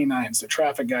SROs, they're K9s, they're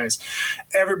traffic guys,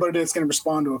 everybody that's going to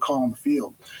respond to a call in the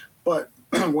field. But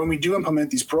when we do implement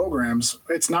these programs,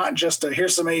 it's not just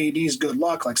here's some AEDs, good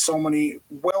luck, like so many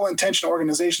well-intentioned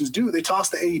organizations do. They toss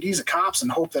the AEDs at cops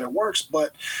and hope that it works,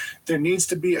 but there needs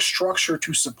to be a structure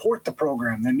to support the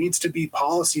program. There needs to be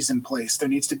policies in place. There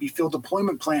needs to be field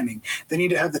deployment planning. They need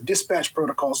to have the dispatch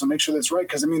protocols to make sure that's right.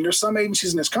 Because, I mean, there's some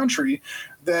agencies in this country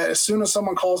that as soon as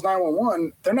someone calls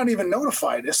 911, they're not even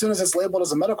notified. As soon as it's labeled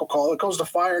as a medical call, it goes to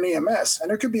fire and EMS. And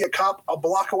there could be a cop a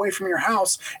block away from your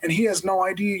house, and he has no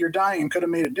idea you're dying and could have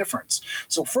made a difference.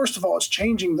 So first of all, it's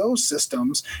changing those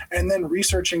systems and then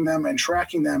researching them and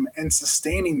tracking them and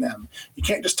sustaining them. You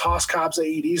can't just toss cops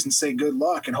AEDs and say good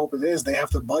luck and hope it is. They have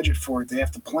to budget for it. They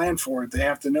have to plan for it. They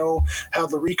have to know how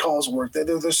the recalls work.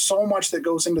 There's so much that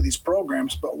goes into these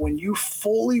programs, but when you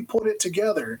fully put it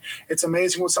together, it's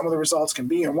amazing what some of the results can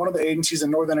be. And one of the agencies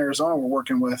in Northern Arizona we're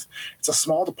working with, it's a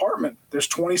small department. There's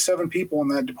 27 people in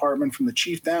that department from the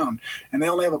chief down, and they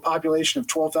only have a population of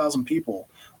 12,000 people.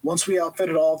 Once we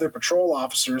outfitted all of their patrol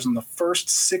officers, in the first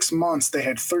 6 months, they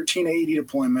had 13 AED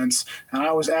deployments, and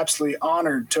I was absolutely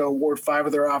honored to award 5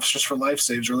 of their officers for life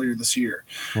saves earlier this year.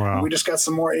 Wow. And we just got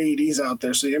some more AEDs out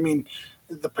there. So, I mean,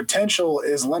 the potential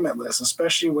is limitless,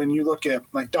 especially when you look at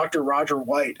like Dr. Roger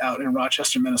White out in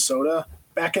Rochester, Minnesota.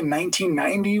 Back in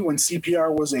 1990, when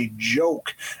CPR was a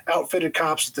joke, outfitted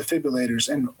cops with defibrillators,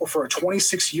 and for a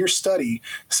 26-year study,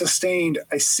 sustained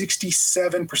a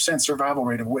 67% survival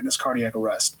rate of witness cardiac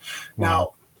arrest. Wow.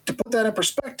 Now, to put that in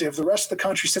perspective, the rest of the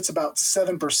country sits about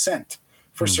 7%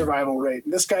 for survival rate.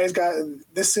 And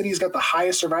this city's got the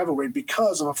highest survival rate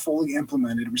because of a fully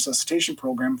implemented resuscitation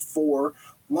program for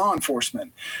law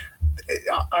enforcement.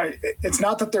 It's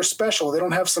not that they're special. They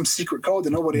don't have some secret code that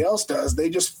nobody else does. They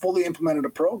just fully implemented a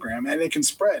program, and it can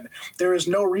spread. There is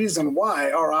no reason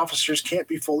why our officers can't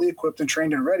be fully equipped and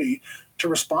trained and ready to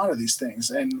respond to these things.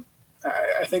 And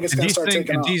I think it's going to start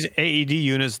taking off. These AED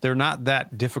units, they're not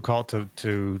that difficult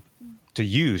to to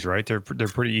use, right? They're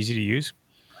pretty easy to use.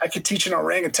 I could teach an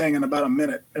orangutan in about a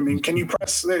minute. I mean, can you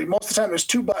press, most of the time there's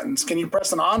 2 buttons. Can you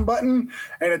press an on button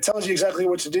and it tells you exactly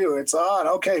what to do? It's on.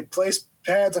 Okay, place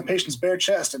pads on patient's bare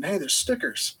chest. And hey, there's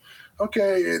stickers.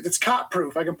 Okay, it's cot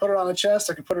proof. I can put it on the chest.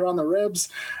 I can put it on the ribs.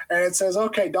 And it says,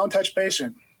 okay, don't touch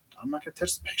patient. I'm not going to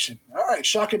touch the patient. All right,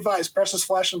 shock advised, press this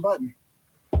flashing button.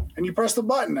 And you press the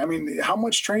button. I mean, how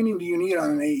much training do you need on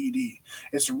an AED?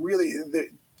 It's really,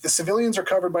 the civilians are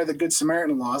covered by the Good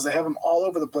Samaritan laws. They have them all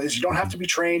over the place. You don't have to be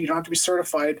trained. You don't have to be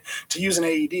certified to use an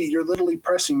AED. You're literally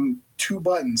pressing 2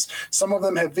 buttons. Some of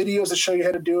them have videos that show you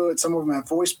how to do it. Some of them have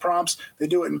voice prompts. They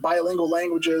do it in bilingual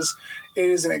languages. It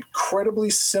is an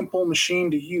incredibly simple machine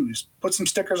to use. Put some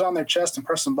stickers on their chest and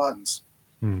press some buttons.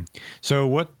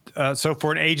 So so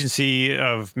for an agency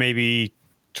of maybe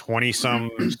 20 some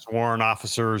sworn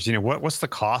officers, what's the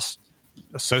cost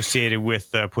associated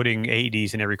with putting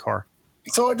AEDs in every car?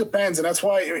 So it depends, and that's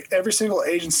why every single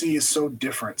agency is so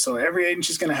different. So every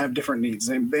agency is going to have different needs.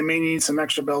 They may need some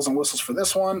extra bells and whistles for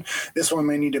this one. This one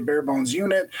may need a bare bones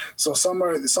unit. So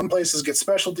some places get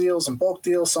special deals and bulk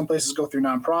deals. Some places go through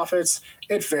nonprofits.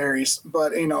 It varies,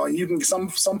 but you can some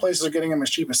places are getting them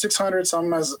as cheap as $600,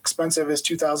 some as expensive as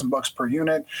 $2,000 per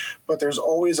unit. But there's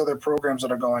always other programs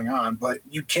that are going on. But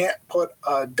you can't put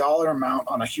a dollar amount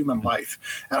on a human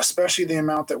life, and especially the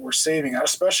amount that we're saving,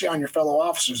 especially on your fellow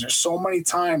officers. There's so many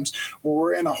times where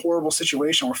we're in a horrible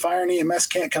situation where fire and EMS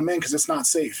can't come in because it's not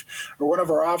safe, or one of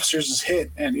our officers is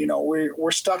hit and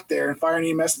we're stuck there, and fire and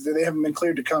EMS, they haven't been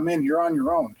cleared to come in. You're on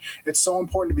your own. It's so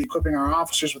important to be equipping our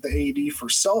officers with the AED for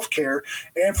self-care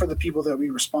and for the people that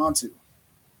we respond to.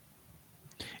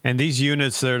 And these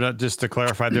units, they're not, just to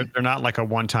clarify, they're not like a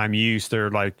one-time use.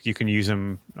 They're like you can use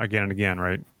them again and again,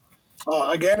 right?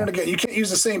 Again and again. You can't use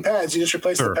the same pads. You just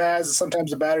replace the pads, and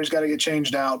sometimes the battery's got to get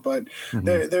changed out. But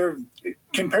they're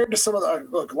compared to some of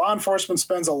the law enforcement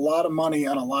spends a lot of money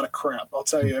on a lot of crap. I'll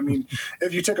tell you. I mean,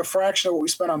 if you took a fraction of what we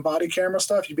spend on body camera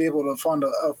stuff, you'd be able to fund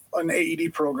an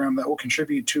AED program that will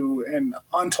contribute to an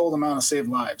untold amount of saved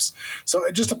lives. So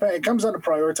it just depends. It comes down to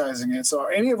prioritizing it. So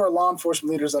any of our law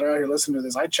enforcement leaders that are out here listening to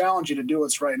this, I challenge you to do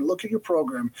what's right and look at your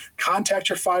program, contact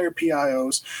your fire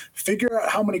PIOs, figure out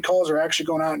how many calls are actually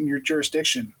going out in your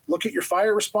jurisdiction. Look at your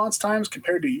fire response times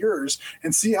compared to yours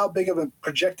and see how big of a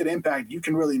projected impact you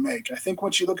can really make. I think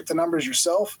once you look at the numbers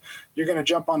yourself, you're going to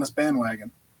jump on this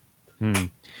bandwagon.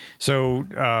 So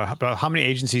about how many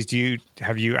agencies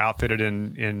have you outfitted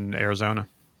in Arizona?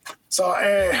 So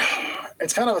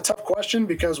it's kind of a tough question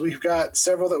because we've got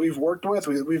several that we've worked with.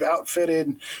 We've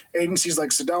outfitted agencies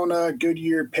like Sedona,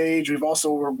 Goodyear, Page.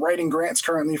 We're writing grants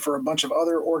currently for a bunch of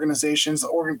other organizations,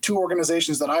 2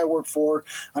 organizations that I work for,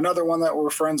 another one that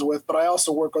we're friends with, but I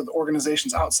also work with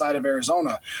organizations outside of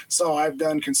Arizona. So I've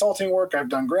done consulting work, I've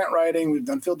done grant writing, we've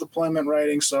done field deployment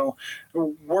writing. So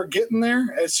we're getting there.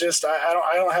 It's just, I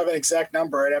don't have an exact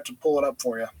number. I'd have to pull it up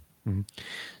for you.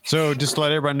 So just to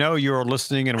let everybody know, you're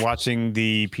listening and watching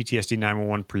the PTSD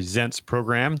 911 Presents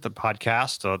program, the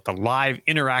podcast, the live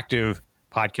interactive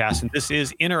podcast. And this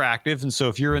is interactive. And so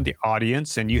if you're in the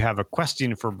audience and you have a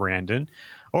question for Brandon,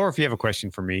 or if you have a question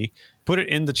for me, put it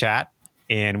in the chat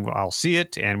and I'll see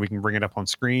it and we can bring it up on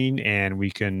screen and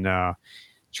we can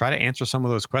try to answer some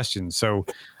of those questions. So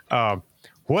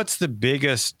what's the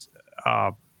biggest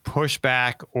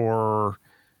pushback or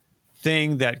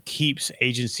thing that keeps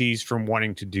agencies from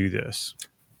wanting to do this?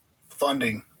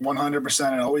 Funding,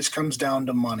 100%. It always comes down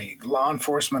to money. Law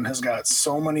enforcement has got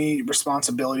so many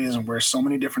responsibilities and wears so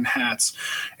many different hats.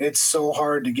 It's so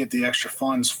hard to get the extra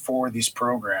funds for these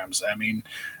programs. I mean,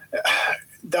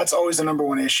 that's always the number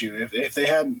one issue. If they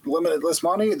had limitless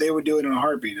money, they would do it in a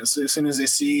heartbeat as soon as they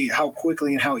see how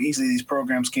quickly and how easily these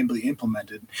programs can be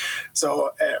implemented.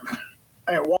 So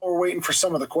while we're waiting for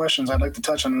some of the questions, I'd like to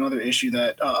touch on another issue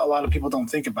that a lot of people don't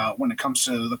think about when it comes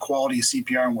to the quality of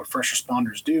CPR and what first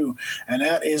responders do, and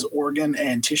that is organ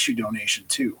and tissue donation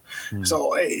too.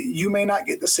 So you may not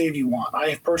get the save you want.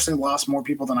 I have personally lost more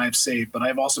people than I've saved, but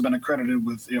I've also been accredited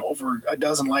with over a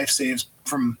dozen life saves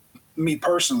from me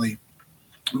personally.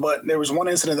 But there was one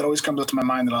incident that always comes up to my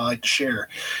mind that I like to share.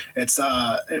 It's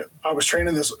I was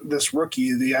training this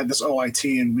rookie. He had this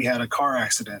OIT, and we had a car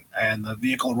accident, and the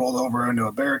vehicle rolled over into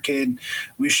a barricade.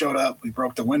 We showed up. We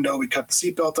broke the window. We cut the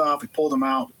seatbelt off. We pulled him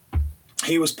out.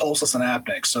 He was pulseless and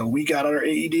apneic. So we got our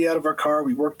AED out of our car.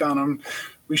 We worked on him.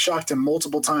 We shocked him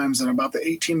multiple times, and about the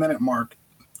 18-minute mark,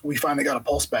 we finally got a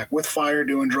pulse back with fire,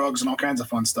 doing drugs and all kinds of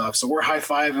fun stuff. So we're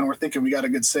high-fiving. We're thinking we got a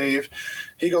good save.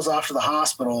 He goes off to the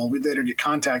hospital. We later get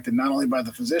contacted not only by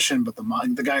the physician, but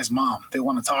the guy's mom. They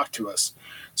want to talk to us.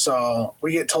 So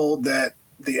we get told that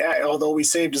although we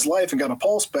saved his life and got a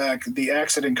pulse back, the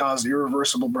accident caused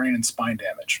irreversible brain and spine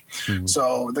damage. Mm-hmm.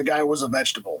 So the guy was a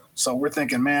vegetable. So we're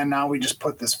thinking, man, now we just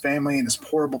put this family in this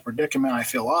horrible predicament. I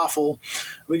feel awful.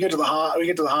 We get to the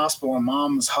hospital, and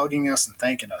Mom's hugging us and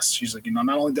thanking us. She's like,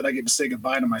 not only did I get to say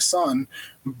goodbye to my son,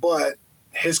 but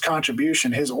his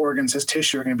contribution, his organs, his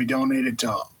tissue are going to be donated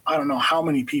to I don't know how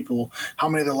many people, how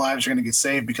many of their lives are going to get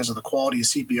saved because of the quality of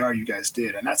CPR you guys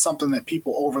did. And that's something that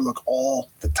people overlook all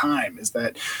the time, is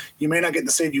that you may not get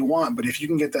the save you want, but if you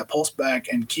can get that pulse back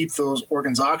and keep those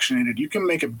organs oxygenated, you can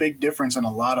make a big difference in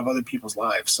a lot of other people's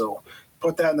lives. So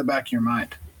put that in the back of your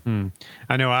mind.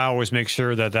 I know I always make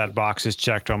sure that box is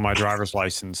checked on my driver's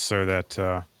license so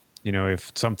that,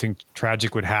 if something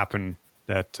tragic would happen,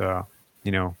 that, I'm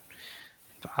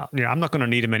not going to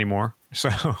need them anymore. So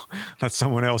let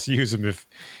someone else use them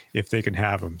if they can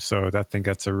have them. So I think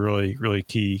that's a really, really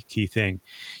key thing.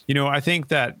 I think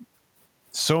that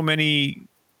so many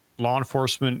law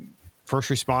enforcement, first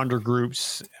responder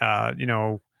groups,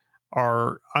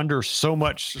 are under so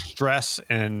much stress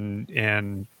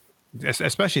and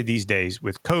especially these days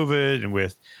with COVID and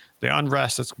with the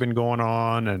unrest that's been going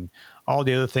on and all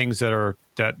the other things that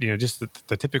just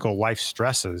the typical life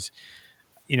stresses.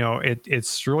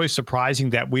 It's really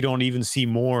surprising that we don't even see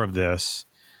more of this,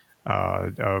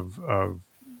 of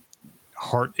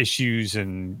heart issues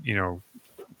and,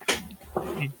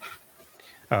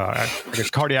 I guess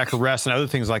cardiac arrest and other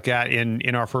things like that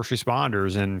in our first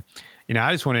responders. And,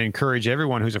 I just want to encourage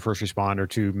everyone who's a first responder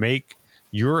to make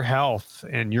your health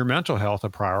and your mental health a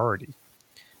priority.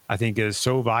 I think it is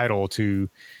so vital to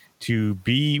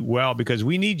be well, because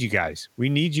we need you guys. We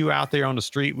need you out there on the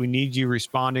street. We need you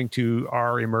responding to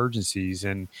our emergencies,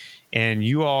 and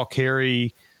you all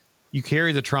carry the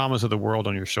traumas of the world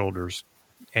on your shoulders.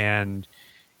 And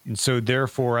so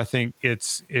therefore I think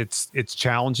it's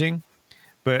challenging,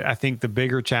 but I think the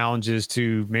bigger challenge is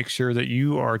to make sure that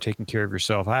you are taking care of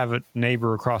yourself. I have a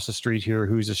neighbor across the street here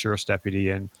who's a sheriff's deputy,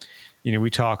 and,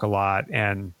 we talk a lot,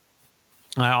 and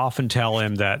I often tell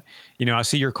him that, I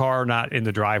see your car not in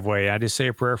the driveway. I just say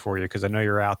a prayer for you because I know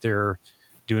you're out there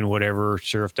doing whatever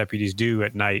sheriff deputies do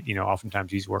at night.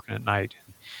 Oftentimes he's working at night.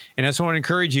 And I just want to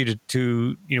encourage you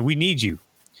to we need you.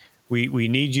 We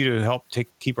need you to help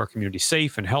keep our community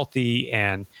safe and healthy.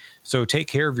 And so take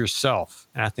care of yourself.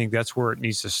 And I think that's where it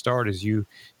needs to start, is you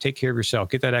take care of yourself,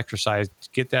 get that exercise,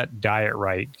 get that diet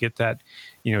right, get that,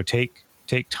 take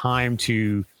time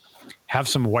to have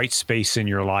some white space in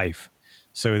your life,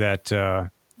 so that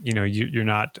you're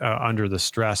not under the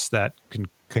stress that can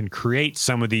create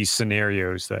some of these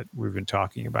scenarios that we've been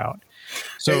talking about.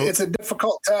 So it's a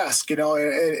difficult task.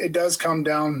 It does come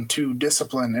down to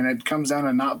discipline, and it comes down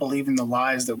to not believing the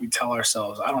lies that we tell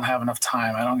ourselves. I don't have enough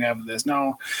time. I don't have this.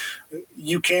 No,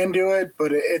 you can do it,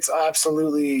 but it's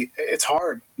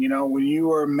hard. When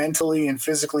you are mentally and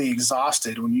physically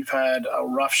exhausted, when you've had a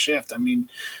rough shift. I mean,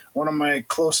 one of my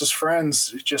closest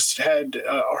friends just had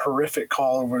a horrific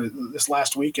call over this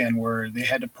last weekend where they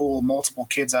had to pull multiple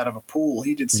kids out of a pool.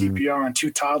 He did CPR on 2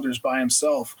 toddlers by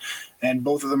himself, and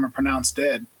both of them are pronounced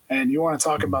dead. And you want to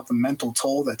talk about the mental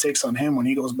toll that takes on him when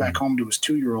he goes back home to his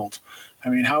 2-year-old. I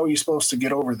mean, how are you supposed to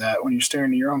get over that when you're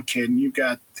staring at your own kid and you've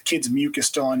got the kid's mucus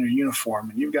still on your uniform,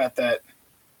 and you've got that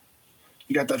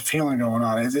feeling going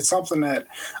on? It's something that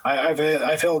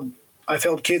I've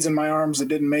held kids in my arms that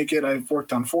didn't make it. I've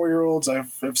worked on 4-year-olds.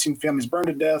 I've seen families burned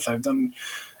to death. I've done,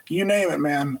 you name it,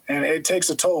 man. And it takes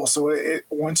a toll. So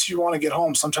once you want to get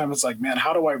home, sometimes it's like, man,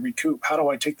 how do I recoup? How do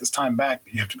I take this time back?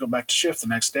 You have to go back to shift the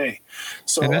next day.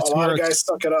 So a lot of guys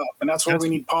suck it up. And that's where we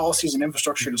need policies and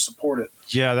infrastructure to support it.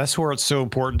 Yeah, that's where it's so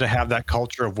important to have that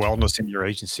culture of wellness in your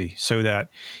agency, so that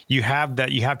you have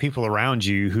people around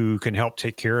you who can help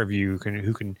take care of you,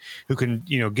 who can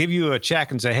give you a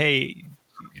check and say, hey,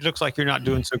 it looks like you're not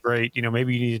doing so great.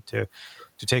 Maybe you need to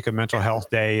take a mental health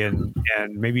day, and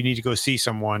maybe you need to go see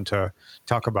someone to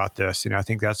talk about this. I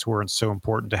think that's where it's so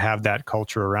important to have that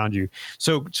culture around you.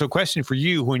 So question for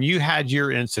you, when you had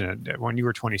your incident, when you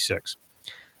were 26,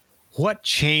 what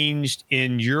changed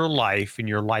in your life, in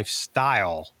your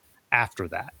lifestyle after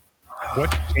that?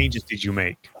 What changes did you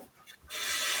make?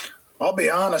 I'll be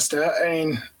honest. I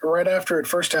mean, right after it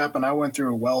first happened, I went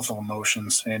through a wealth of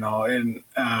emotions, and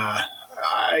I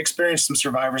experienced some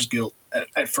survivor's guilt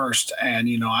at first. And,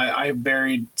 I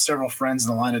buried several friends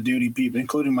in the line of duty, people,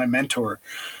 including my mentor.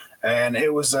 And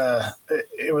it was a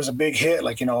big hit.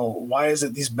 Like, why is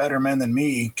it these better men than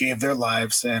me gave their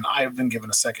lives and I've been given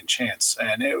a second chance?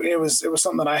 And it was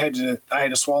something that I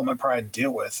had to swallow my pride and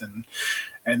deal with. And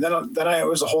And then it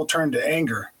was a whole turn to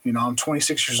anger. I'm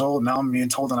 26 years old. Now I'm being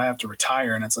told that I have to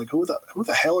retire. And it's like, who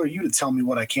the hell are you to tell me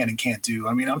what I can and can't do?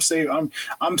 I mean, I'm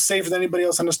safer than anybody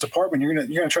else in this department. You're going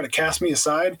to try to cast me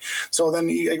aside. So then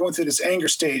I go into this anger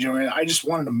stage. I mean, I just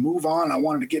wanted to move on. I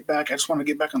wanted to get back. I just wanted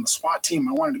to get back on the SWAT team.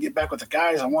 I wanted to get back with the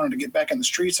guys. I wanted to get back in the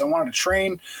streets. I wanted to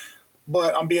train,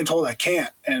 but I'm being told I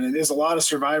can't. And there's a lot of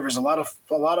survivors, a lot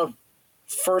of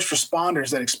first responders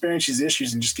that experience these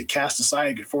issues and just get cast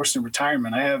aside, get forced into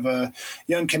retirement. I have a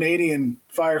young Canadian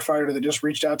firefighter that just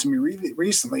reached out to me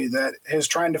recently that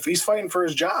he's fighting for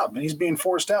his job, and he's being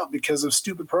forced out because of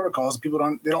stupid protocols. People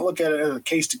don't look at it as a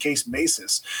case-to-case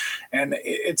basis. And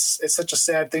it's such a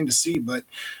sad thing to see, but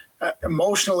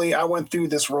emotionally I went through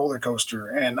this roller coaster.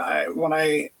 And when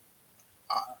I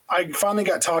finally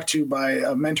got talked to by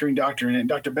a mentoring doctor,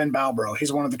 Dr. Ben Balbro.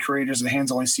 He's one of the creators of the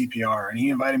Hands-Only CPR, and he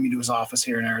invited me to his office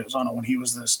here in Arizona when he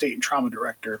was the state and trauma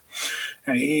director.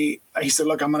 And he said,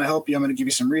 look, I'm going to help you. I'm going to give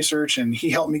you some research. And he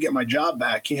helped me get my job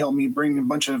back. He helped me bring a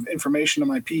bunch of information to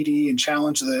my PD and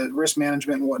challenge the risk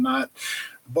management and whatnot.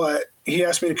 But he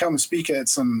asked me to come and speak at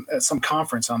some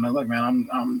conference. I'm like, look, man,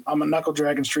 I'm a knuckle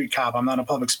dragging street cop. I'm not a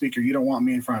public speaker. You don't want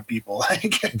me in front of people.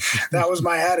 Like, that was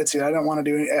my attitude. I didn't want to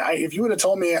do it. If you would have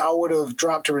told me I would have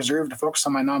dropped to reserve to focus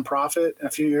on my nonprofit, and a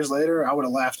few years later, I would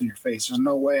have laughed in your face. There's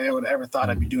no way I would have ever thought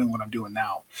I'd be doing what I'm doing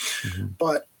now. Mm-hmm.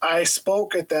 But I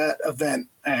spoke at that event,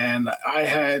 and I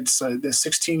had this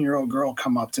 16-year-old girl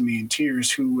come up to me in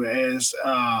tears who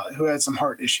had some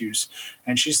heart issues.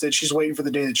 And she said she's waiting for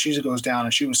the day that she goes down.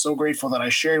 And she was so grateful that I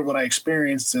shared what I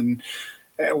experienced. And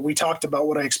we talked about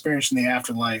what I experienced in the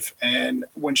afterlife. And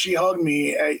when she hugged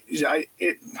me, like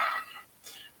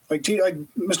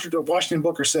Mr. Washington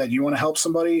Booker said, you want to help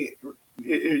somebody,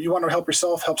 you want to help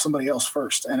yourself, help somebody else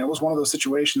first. And it was one of those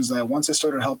situations that once I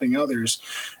started helping others,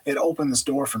 it opened this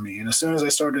door for me. And as soon as I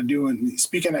started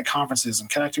speaking at conferences and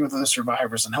connecting with other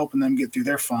survivors and helping them get through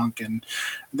their funk, and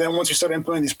then once we started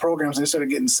implementing these programs and they started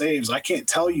getting saves, I can't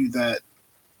tell you that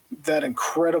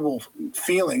incredible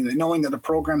feeling that knowing that the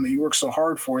program that you work so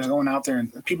hard for is going out there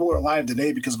and people are alive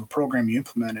today because of a program you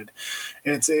implemented.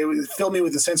 It filled me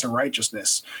with a sense of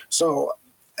righteousness. So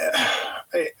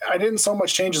I didn't so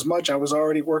much change as much. I was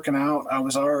already working out. I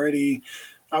was already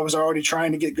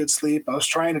trying to get good sleep. I was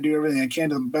trying to do everything I can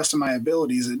to the best of my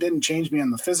abilities. It didn't change me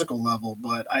on the physical level,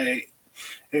 but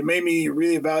it made me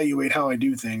reevaluate how I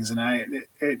do things. And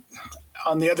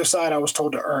on the other side, I was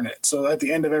told to earn it. So at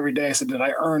the end of every day, I said, did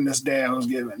I earn this day I was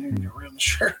given?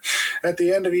 Sure. At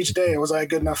the end of each day, was I a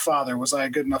good enough father? Was I a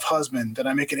good enough husband? Did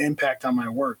I make an impact on my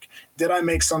work? Did I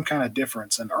make some kind of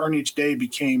difference? And earn each day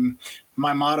became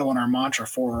my motto and our mantra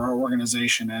for our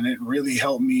organization. And it really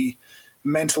helped me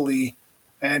mentally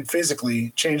and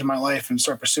physically change my life and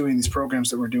start pursuing these programs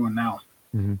that we're doing now.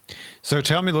 Mm-hmm. So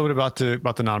tell me a little bit about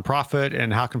the nonprofit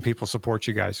and how can people support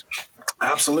you guys?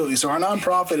 Absolutely. So our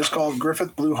nonprofit is called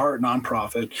Griffith Blue Heart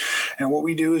Nonprofit. And what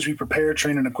we do is we prepare,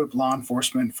 train, and equip law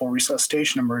enforcement for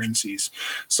resuscitation emergencies.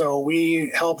 So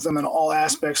we help them in all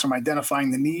aspects from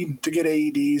identifying the need to get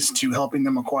AEDs to helping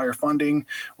them acquire funding,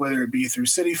 whether it be through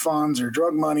city funds or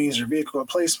drug monies or vehicle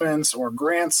replacements or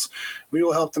grants. We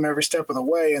will help them every step of the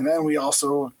way. And then we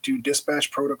also do dispatch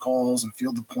protocols and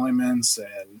field deployments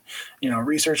and,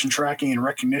 research and tracking and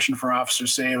recognition for Officer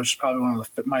Save, which is probably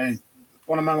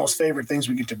one of my most favorite things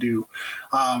we get to do.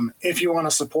 If you want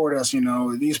to support us,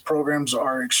 these programs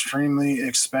are extremely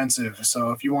expensive.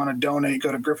 So if you want to donate,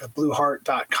 go to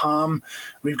griffithblueheart.com.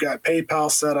 We've got PayPal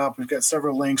set up. We've got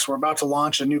several links. We're about to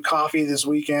launch a new coffee this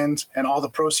weekend, and all the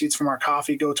proceeds from our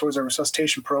coffee go towards our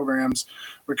resuscitation programs.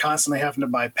 We're constantly having to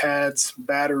buy pads,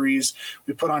 batteries.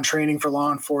 We put on training for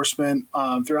law enforcement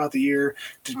throughout the year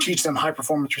to teach them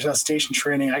high-performance resuscitation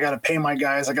training. I got to pay my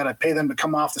guys. I got to pay them to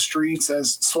come off the streets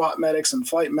as SWAT medics and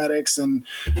flight medics and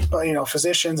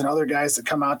physicians and other guys that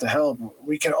come out to help.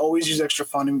 We can always use extra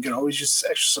funding. We can always use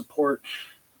extra support.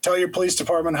 Tell your police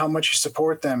department how much you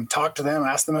support them. Talk to them.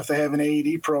 Ask them if they have an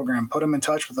AED program. Put them in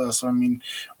touch with us.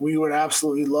 We would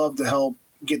absolutely love to help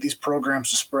get these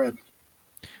programs to spread.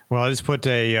 Well, I just put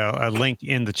a link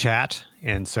in the chat.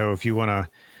 And so if you want to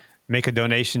make a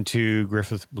donation to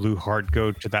Griffith Blue Heart,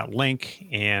 go to that link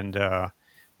and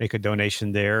make a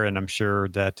donation there. And I'm sure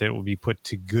that it will be put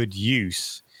to good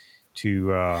use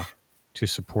to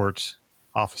support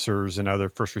officers and other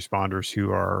first responders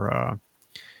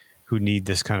who need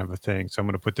this kind of a thing. So I'm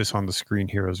going to put this on the screen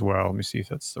here as well. Let me see if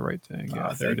that's the right thing.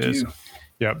 Yeah, there it is.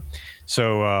 Yep.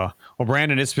 So, well,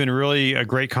 Brandon, it's been really a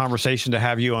great conversation to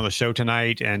have you on the show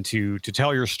tonight and to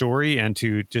tell your story and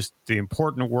to just the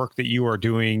important work that you are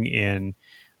doing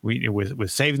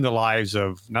with saving the lives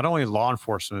of not only law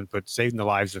enforcement, but saving the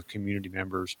lives of community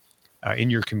members in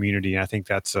your community. And I think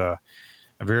that's a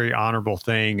very honorable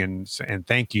thing. And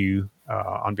thank you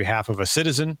on behalf of a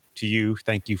citizen to you.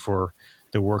 Thank you for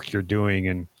the work you're doing.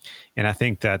 And I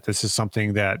think that this is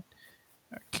something that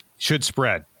should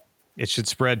spread. It should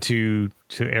spread to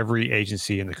every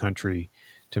agency in the country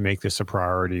to make this a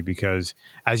priority, because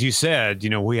as you said,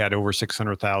 we had over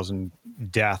 600,000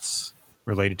 deaths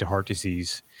related to heart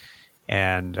disease.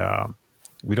 And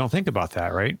we don't think about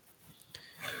that, right?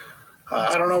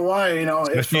 I don't know why,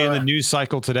 especially in the news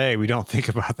cycle today, we don't think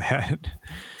about that.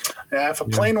 Yeah, if a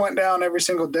plane went down every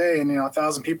single day and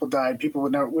 1,000 people died, people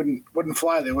wouldn't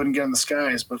fly. They wouldn't get in the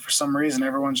skies. But for some reason,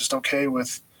 everyone's just okay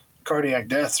with cardiac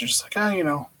deaths. They're just like,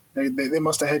 they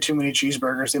must have had too many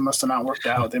cheeseburgers. They must have not worked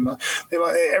out.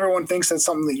 Everyone thinks that's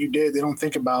something that you did. They don't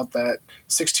think about that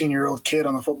 16-year-old kid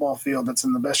on the football field that's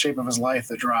in the best shape of his life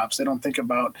that drops. They don't think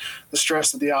about the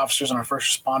stress that the officers and our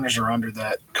first responders are under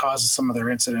that causes some of their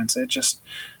incidents.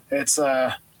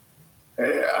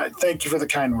 I thank you for the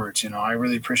kind words. I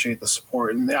really appreciate the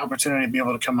support and the opportunity to be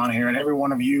able to come on here. And every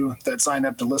one of you that signed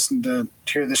up to listen to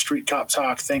hear the Street Cop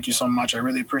Talk, thank you so much. I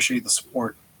really appreciate the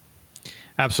support.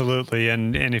 Absolutely.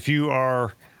 And if you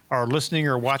are listening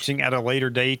or watching at a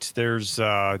later date, there's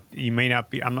you may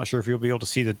not be, I'm not sure if you'll be able to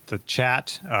see the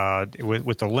chat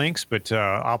with the links, but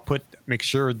I'll make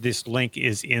sure this link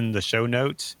is in the show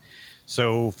notes.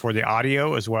 So for the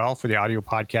audio as well, for the audio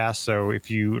podcast. So if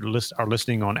you are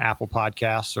listening on Apple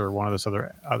Podcasts or one of those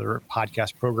other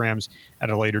podcast programs at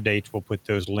a later date, we'll put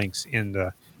those links in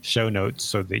the show notes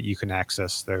so that you can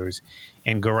access those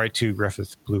and go right to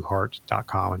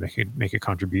griffithblueheart.com and make a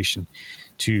contribution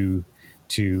to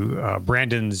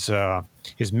Brandon's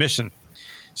his mission.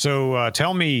 So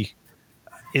tell me,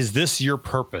 is this your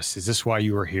purpose? Is this why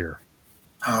you are here?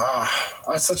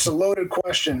 That's such a loaded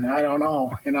question. I don't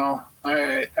know.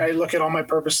 I look at all my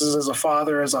purposes as a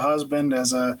father, as a husband,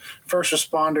 as a first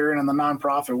responder, and in the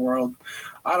nonprofit world.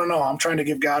 I don't know. I'm trying to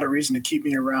give God a reason to keep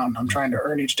me around. I'm trying to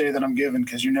earn each day that I'm given,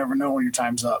 because you never know when your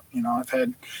time's up. I've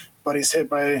had buddies hit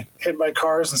by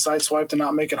cars and sideswiped and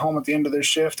not make it home at the end of their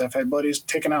shift. I've had buddies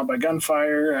taken out by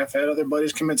gunfire. I've had other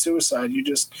buddies commit suicide.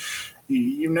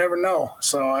 You never know.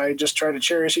 So I just try to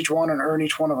cherish each one and earn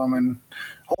each one of them. And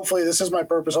hopefully this is my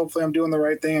purpose. Hopefully I'm doing the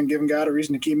right thing and giving God a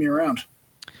reason to keep me around.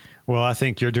 Well, I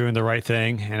think you're doing the right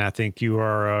thing. And I think you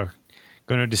are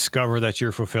going to discover that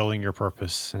you're fulfilling your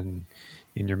purpose and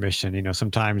in your mission.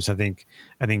 Sometimes I think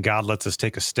God lets us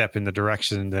take a step in the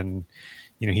direction, then,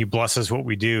 he blesses what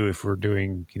we do if we're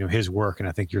doing, his work. And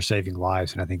I think you're saving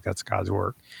lives. And I think that's God's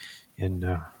work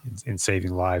in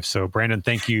saving lives. So Brandon,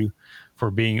 thank you for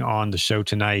being on the show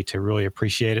tonight. I really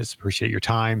appreciate it. Appreciate your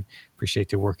time. Appreciate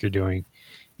the work you're doing.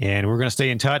 And we're going to stay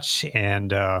in touch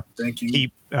and thank you.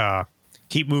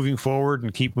 Keep moving forward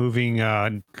and keep moving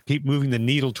the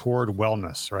needle toward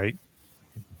wellness, right?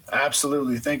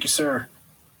 Absolutely. Thank you, sir.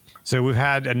 So we've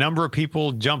had a number of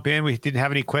people jump in. We didn't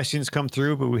have any questions come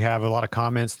through, but we have a lot of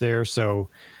comments there. So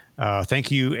thank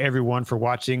you, everyone, for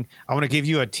watching. I want to give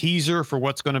you a teaser for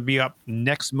what's going to be up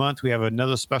next month. We have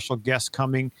another special guest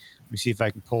coming. Let me see if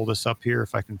I can pull this up here,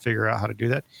 if I can figure out how to do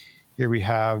that. Here we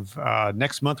have,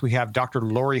 next month, we have Dr.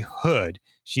 Lori Hood.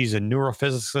 She's a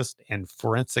neurophysicist and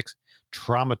forensics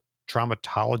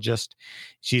traumatologist.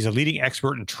 She's a leading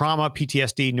expert in trauma,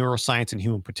 PTSD, neuroscience, and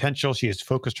human potential. She has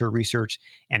focused her research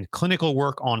and clinical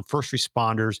work on first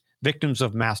responders, victims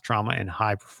of mass trauma, and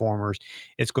high performers.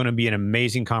 It's going to be an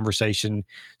amazing conversation.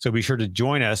 So be sure to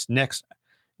join us next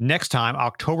time,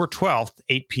 October 12th,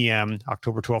 8 p.m.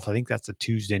 October 12th, I think that's a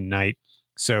Tuesday night.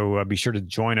 So be sure to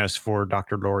join us for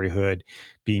Dr. Lori Hood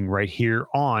being right here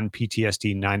on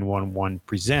PTSD 911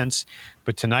 Presents.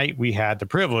 But tonight we had the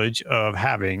privilege of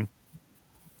having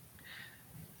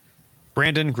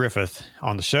Brandon Griffith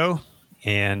on the show.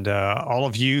 And all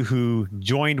of you who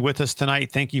joined with us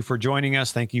tonight, thank you for joining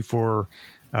us. Thank you for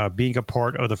being a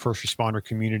part of the first responder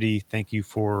community. Thank you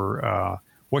for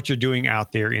what you're doing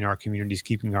out there in our communities,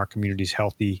 keeping our communities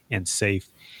healthy and safe.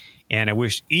 And I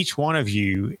wish each one of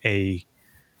you a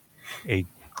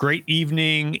great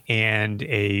evening and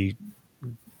a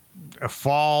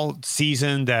fall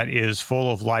season that is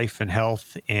full of life and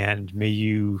health, and may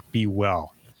you be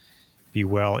well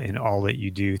in all that you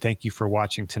do. Thank you for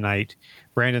watching tonight.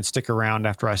 Brandon, stick around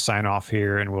after I sign off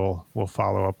here and we'll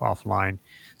follow up offline.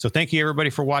 So thank you everybody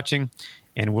for watching,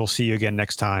 and we'll see you again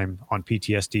next time on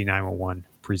PTSD 911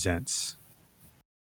 Presents.